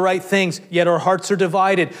doing all the right things, yet our hearts are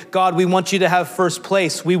divided, God, we want you to have first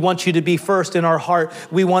place. We want you to be first in our heart.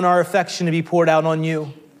 We want our affection to be poured out on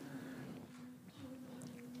you.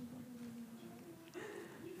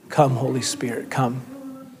 Come, Holy Spirit, come.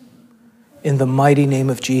 In the mighty name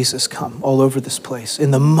of Jesus, come all over this place. In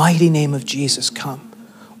the mighty name of Jesus, come.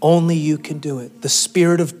 Only you can do it. The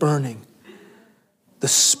spirit of burning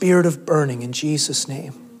in Jesus'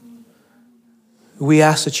 name. We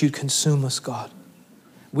ask that you consume us, God.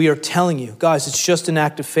 We are telling you, guys, it's just an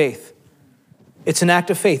act of faith. It's an act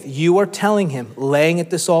of faith. You are telling him, laying at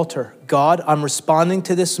this altar, God, I'm responding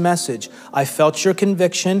to this message. I felt your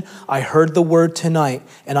conviction. I heard the word tonight,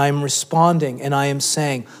 and I am responding, and I am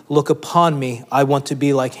saying, look upon me. I want to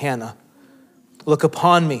be like Hannah. Look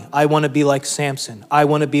upon me. I want to be like Samson. I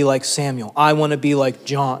want to be like Samuel. I want to be like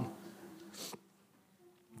John.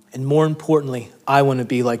 And more importantly, I want to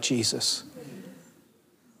be like Jesus.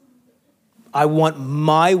 I want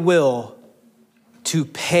my will to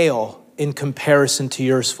pale in comparison to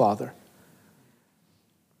yours, Father.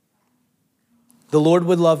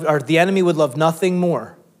 The enemy would love nothing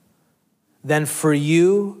more than for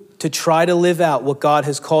you to try to live out what God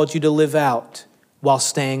has called you to live out while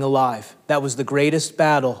staying alive. That was the greatest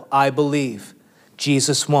battle, I believe,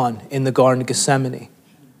 Jesus won in the Garden of Gethsemane.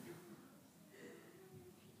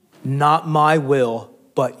 Not my will,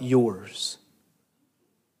 but yours.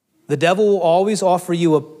 The devil will always offer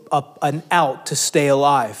you an out to stay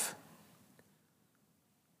alive.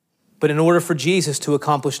 But in order for Jesus to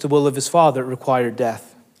accomplish the will of his Father, it required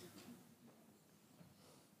death.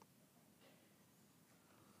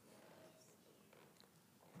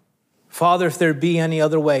 Father, if there be any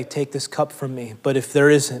other way, take this cup from me. But if there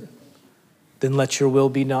isn't, then let your will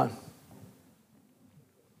be done.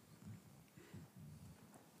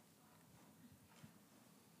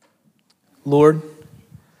 Lord,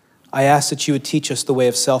 I ask that you would teach us the way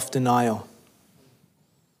of self-denial.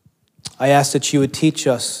 I ask that you would teach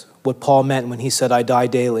us what Paul meant when he said, I die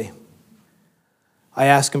daily. I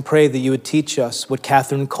ask and pray that you would teach us what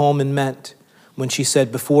Catherine Coleman meant when she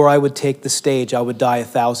said, before I would take the stage, I would die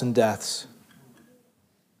 1,000 deaths.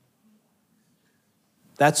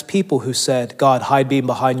 That's people who said, God, hide me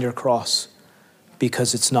behind your cross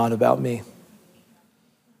because it's not about me.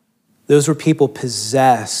 Those were people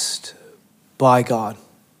possessed by God.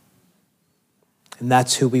 And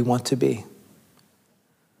that's who we want to be.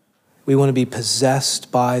 We want to be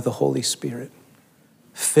possessed by the Holy Spirit,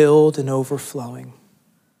 filled and overflowing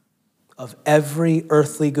of every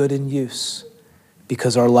earthly good in use,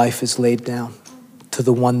 because our life is laid down to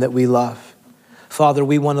the one that we love. Father,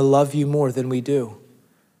 we want to love you more than we do.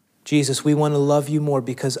 Jesus, we want to love you more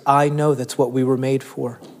because I know that's what we were made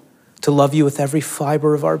for, to love you with every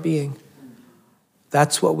fiber of our being.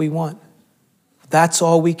 That's what we want. That's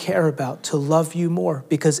all we care about, to love you more,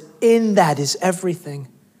 because in that is everything.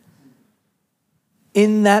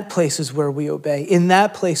 In that place is where we obey. In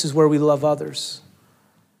that place is where we love others.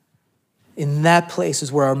 In that place is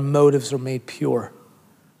where our motives are made pure.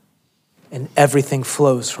 And everything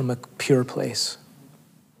flows from a pure place.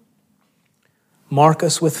 Mark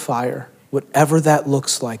us with fire, whatever that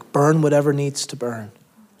looks like. Burn whatever needs to burn.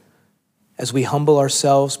 As we humble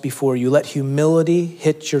ourselves before you, let humility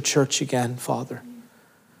hit your church again, Father.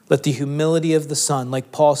 Let the humility of the Son,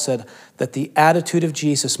 like Paul said, that the attitude of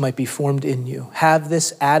Jesus might be formed in you. Have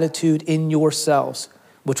this attitude in yourselves,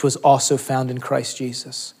 which was also found in Christ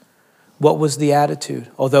Jesus. What was the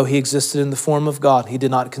attitude? Although he existed in the form of God, he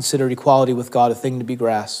did not consider equality with God a thing to be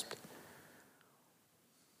grasped.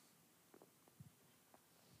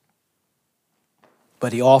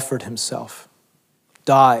 But he offered himself,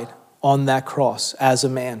 died on that cross as a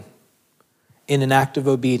man, in an act of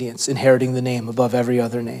obedience, inheriting the name above every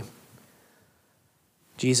other name.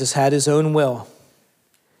 Jesus had his own will.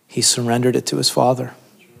 He surrendered it to his Father.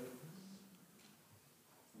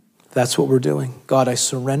 That's what we're doing. God, I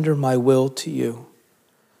surrender my will to you.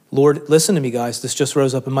 Lord, listen to me, guys. This just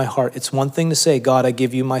rose up in my heart. It's one thing to say, God, I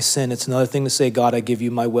give you my sin. It's another thing to say, God, I give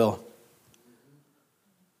you my will.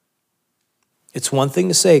 It's one thing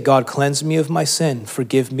to say, God, cleanse me of my sin.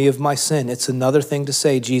 Forgive me of my sin. It's another thing to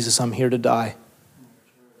say, Jesus, I'm here to die.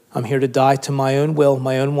 I'm here to die to my own will,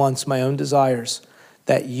 my own wants, my own desires.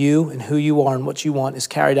 That you and who you are and what you want is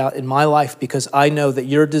carried out in my life, because I know that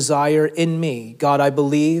your desire in me, God, I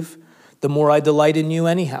believe, the more I delight in you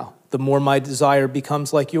anyhow, the more my desire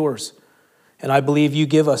becomes like yours. And I believe you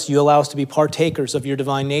allow us to be partakers of your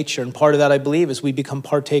divine nature. And part of that, I believe, is we become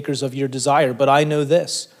partakers of your desire. But I know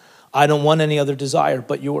this, I don't want any other desire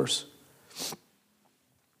but yours.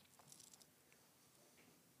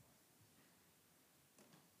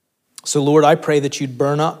 So Lord, I pray that you'd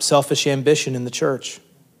burn up selfish ambition in the church.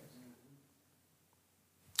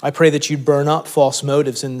 I pray that you'd burn up false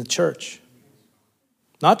motives in the church.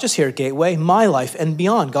 Not just here at Gateway, my life and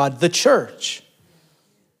beyond, God, the church.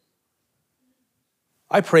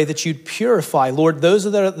 I pray that you'd purify, Lord, those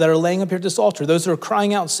that are laying up here at this altar, those that are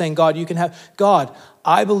crying out and saying, God, you can have, God,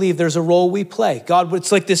 I believe there's a role we play. God,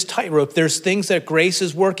 it's like this tightrope. There's things that grace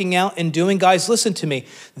is working out and doing. Guys, listen to me.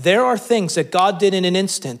 There are things that God did in an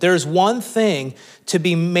instant. There's one thing to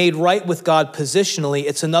be made right with God positionally.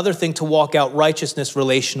 It's another thing to walk out righteousness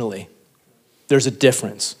relationally. There's a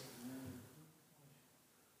difference.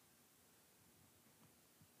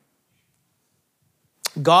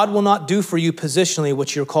 God will not do for you positionally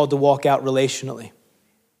what you're called to walk out relationally.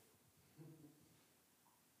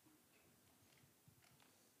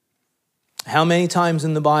 How many times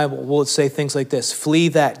in the Bible will it say things like this? Flee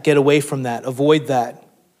that, get away from that, avoid that,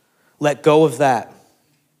 let go of that.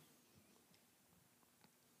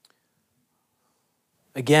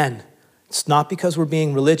 Again, it's not because we're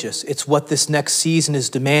being religious. It's what this next season is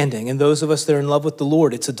demanding. And those of us that are in love with the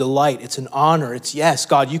Lord, it's a delight, it's an honor. It's, yes,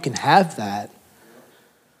 God, you can have that.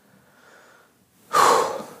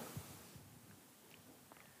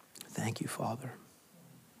 Thank you, Father.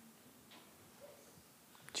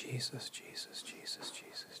 Jesus, Jesus, Jesus,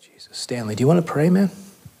 Jesus, Jesus. Stanley, do you want to pray, man?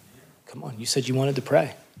 Come on, you said you wanted to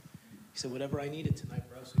pray. You said whatever I needed tonight,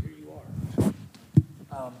 bro, so here you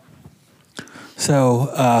are.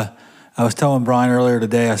 I was telling Brian earlier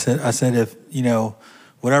today, I said if,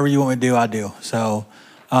 whatever you want me to do, I do. So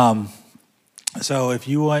if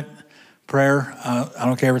you want prayer, I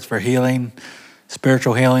don't care if it's for healing,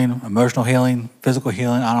 spiritual healing, emotional healing, physical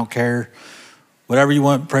healing, I don't care. Whatever you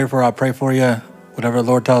want to pray for, I'll pray for you. Whatever the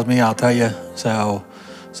Lord tells me, I'll tell you. So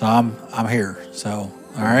I'm here. So,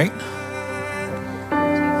 all right.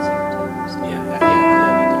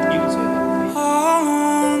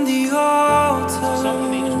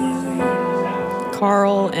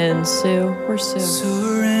 Carl and Sue. Where's Sue?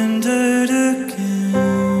 Surrendered again.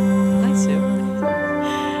 Hi,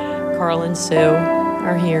 Sue. Carl and Sue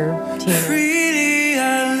are here. Tina.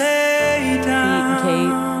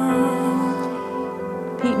 Kate.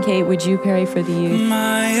 Pete and Kate, would you pray for the youth?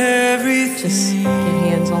 Just get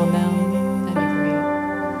hands on them. That'd be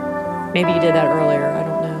great. Maybe you did that earlier. I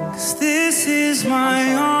don't know. This is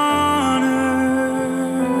my honor.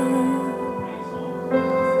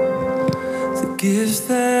 The gifts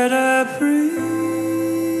that I bring.